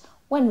want,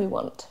 when we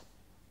want.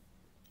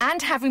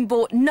 And having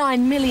bought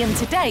 9 million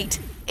to date,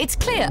 it's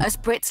clear us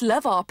Brits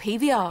love our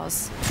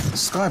PVRs.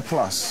 Sky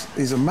Plus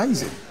is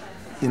amazing.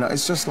 You know,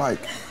 it's just like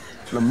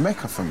the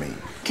mecca for me.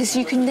 Because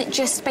you can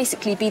just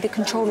basically be the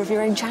controller of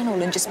your own channel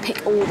and just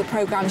pick all the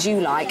programmes you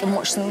like and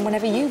watch them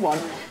whenever you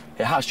want.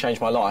 It has changed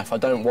my life. I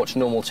don't watch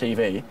normal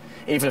TV.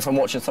 Even if I'm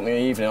watching something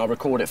in the evening, I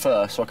record it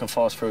first so I can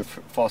fast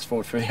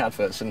forward through the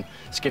adverts and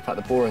skip out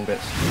the boring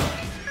bits.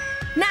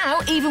 Now,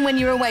 even when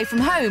you're away from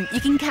home,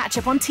 you can catch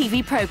up on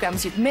TV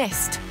programmes you've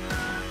missed.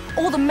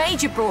 All the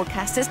major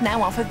broadcasters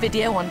now offer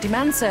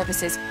video-on-demand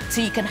services,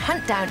 so you can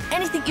hunt down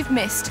anything you've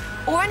missed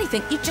or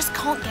anything you just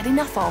can't get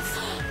enough of.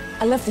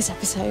 I love this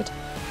episode.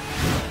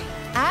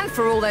 And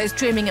for all those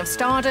dreaming of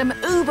stardom,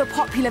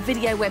 uber-popular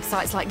video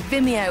websites like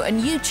Vimeo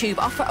and YouTube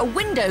offer a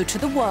window to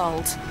the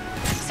world.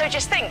 So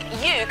just think,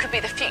 you could be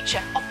the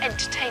future of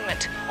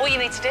entertainment. All you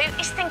need to do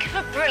is think of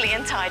a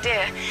brilliant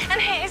idea.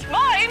 And here's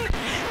mine,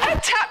 a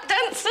tap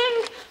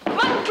dancing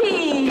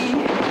monkey.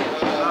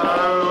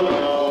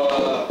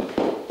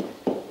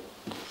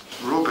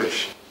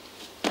 Rubbish.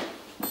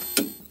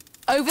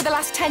 Over the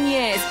last 10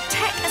 years,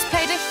 tech has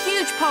played a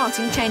huge part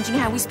in changing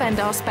how we spend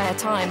our spare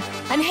time.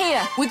 And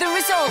here, with the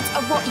result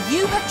of what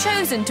you have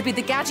chosen to be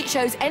the Gadget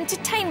Show's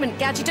entertainment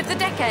gadget of the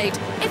decade,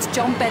 it's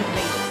John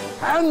Bentley.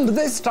 And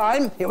this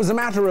time, it was a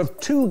matter of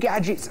two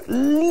gadgets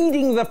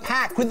leading the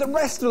pack, with the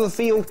rest of the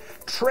field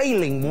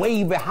trailing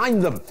way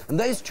behind them. And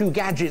those two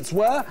gadgets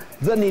were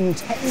the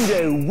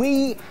Nintendo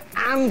Wii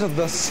and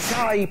the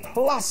Sky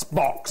Plus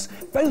box.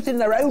 Both in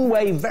their own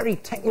way very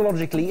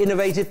technologically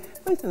innovative,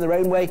 both in their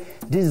own way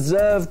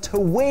deserve to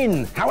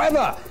win.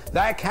 However,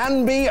 there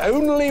can be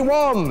only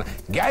one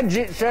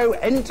Gadget Show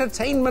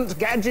Entertainment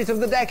Gadget of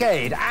the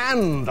Decade,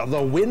 and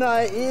the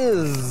winner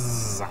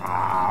is...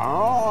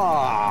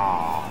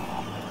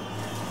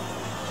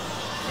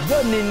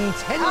 the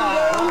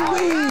Nintendo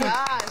Wii!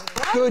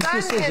 Good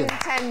decision.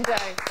 Nintendo.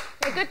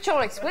 A good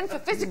choice. Win for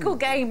physical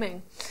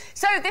gaming.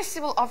 So this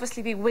will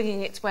obviously be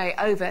winging its way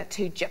over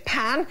to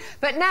Japan,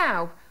 but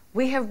now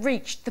we have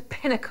reached the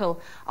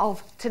pinnacle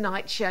of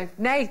tonight's show,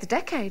 nay, the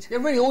decade. Yeah,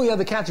 really, all the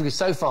other categories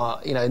so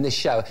far, you know, in this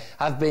show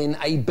have been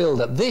a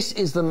build-up. This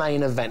is the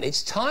main event.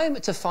 It's time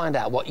to find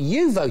out what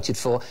you voted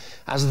for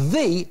as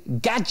the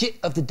Gadget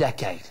of the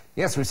Decade.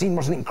 Yes, we've seen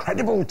what an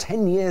incredible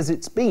 10 years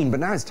it's been, but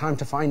now it's time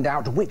to find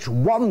out which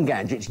one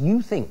gadget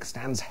you think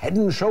stands head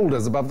and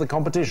shoulders above the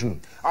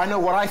competition. I know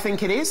what I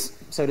think it is,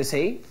 so does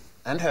he,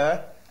 and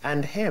her,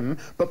 and him.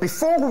 But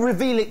before we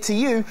reveal it to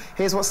you,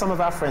 here's what some of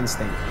our friends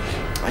think.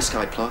 My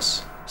Sky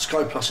Plus.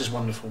 Sky Plus is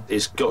wonderful.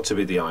 It's got to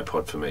be the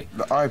iPod for me.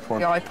 The iPod.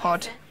 The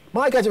iPod.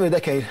 My gadget of the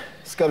decade,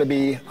 it's got to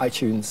be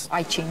iTunes.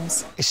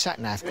 iTunes. It's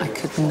sat-nav. I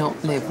could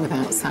not live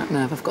without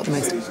sat-nav. I've got the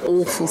most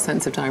awful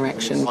sense of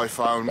direction.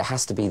 iPhone. It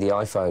has to be the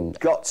iPhone.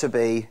 Got to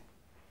be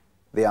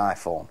the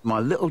iPhone. My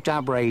little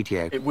dab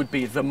radio. It would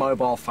be the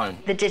mobile phone.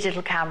 The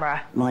digital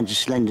camera. Mine's a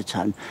slender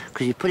tone,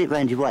 because you put it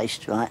round your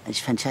waist, right, it's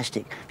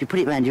fantastic. If you put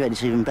it round your head,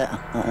 it's even better.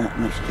 Like that,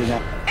 makes you do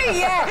that.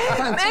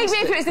 Yeah, maybe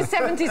if it was the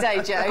 70s,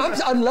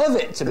 AJ. I'd love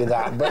it to be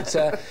that, but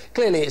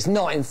clearly it's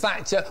not. In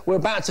fact, we're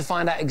about to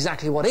find out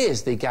exactly what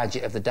is the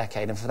Gadget of the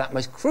Decade, and for that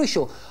most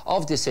crucial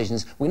of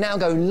decisions, we now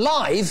go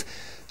live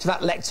to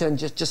that lectern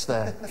just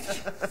there.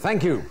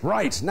 Thank you.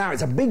 Right, now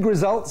it's a big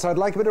result, so I'd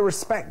like a bit of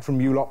respect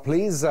from you lot,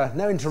 please.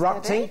 No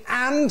interrupting,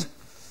 and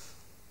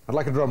I'd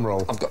like a drum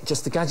roll. I've got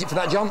just the gadget for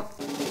that, John.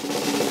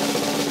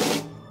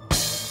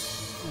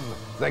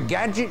 The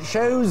Gadget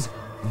Show's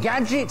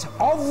Gadget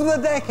of the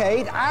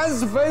Decade,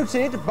 as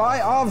voted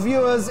by our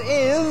viewers,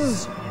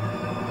 is...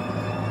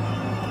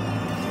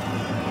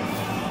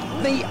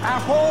 the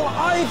Apple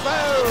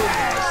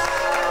iPhone!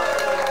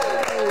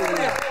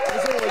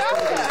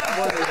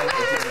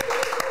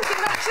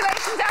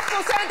 Congratulations,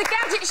 Apple. So the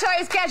Gadget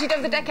Show's Gadget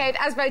of the Decade,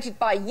 as voted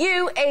by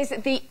you, is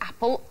the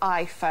Apple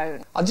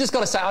iPhone. I've just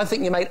got to say, I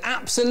think you made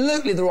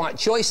absolutely the right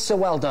choice, so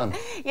well done.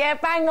 Yeah,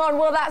 bang on.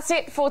 Well, that's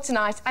it for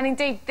tonight. And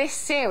indeed, this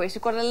series,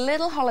 we've got a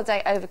little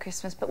holiday over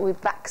Christmas, but we'll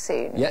be back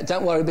soon. Yeah,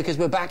 don't worry, because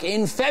we're back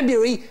in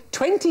February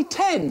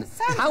 2010.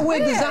 How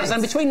weird does that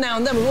sound? Between now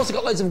and then, we've also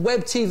got loads of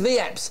web TV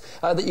apps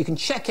that you can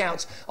check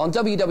out on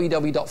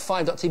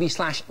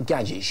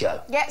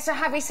www.5.tv/gadgetshow. Yeah, so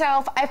have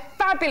yourself a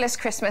fabulous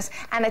Christmas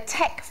and a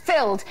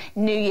tech-filled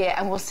New Year,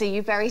 and we'll see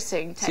you very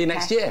soon. See you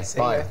next year.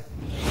 Bye.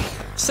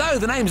 So,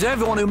 the names of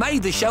everyone who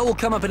made the show will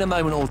come up in a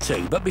moment or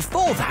two. But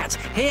before that,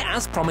 here,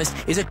 as promised,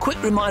 is a quick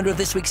reminder of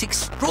this week's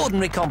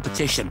extraordinary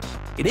competition.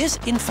 It is,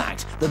 in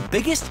fact, the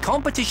biggest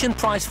competition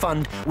prize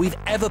fund we've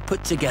ever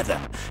put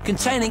together,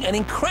 containing an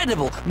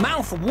incredible,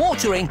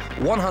 mouth-watering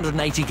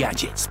 180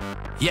 gadgets.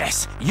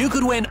 Yes, you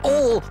could win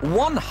all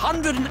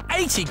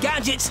 180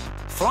 gadgets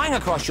flying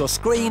across your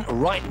screen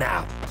right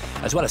now,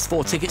 as well as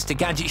 4 tickets to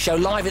Gadget Show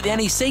live at the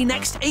NEC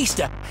next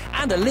Easter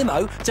and a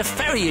limo to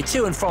ferry you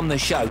to and from the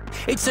show.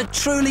 It's a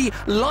truly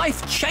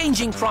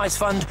life-changing prize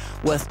fund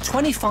worth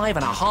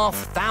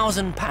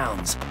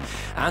 £25,500.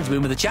 And to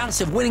win with a chance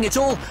of winning it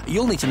all,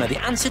 you'll need to know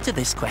the answer to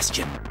this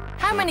question.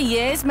 How many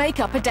years make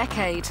up a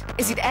decade?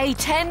 Is it A,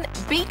 10,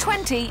 B,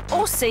 20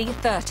 or C,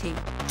 30?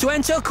 To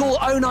enter, call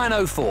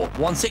 0904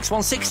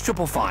 1616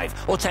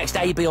 555 or text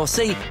A, B or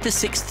C to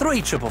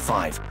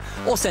 63555.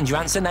 Or send your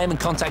answer, name and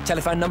contact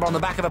telephone number on the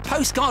back of a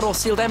postcard or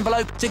sealed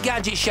envelope to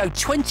Gadget Show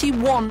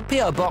 21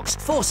 PO Box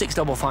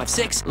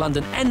 46556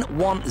 London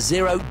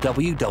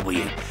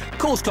N10WW.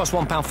 Calls cost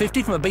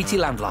 £1.50 from a BT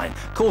landline.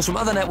 Calls from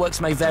other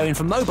networks may vary and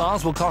from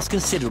mobiles will cost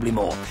considerably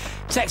more.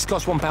 Text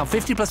costs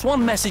 £1.50 plus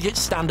 1 message at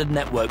standard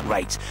network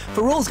rate.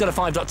 For rules, go to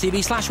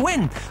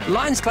 5.tv/win.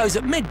 Lines close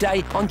at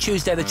midday on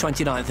Tuesday the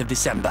 29th of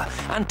December. December,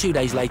 and 2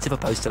 days later for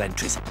postal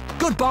entries.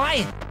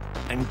 Goodbye,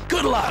 and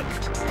good luck.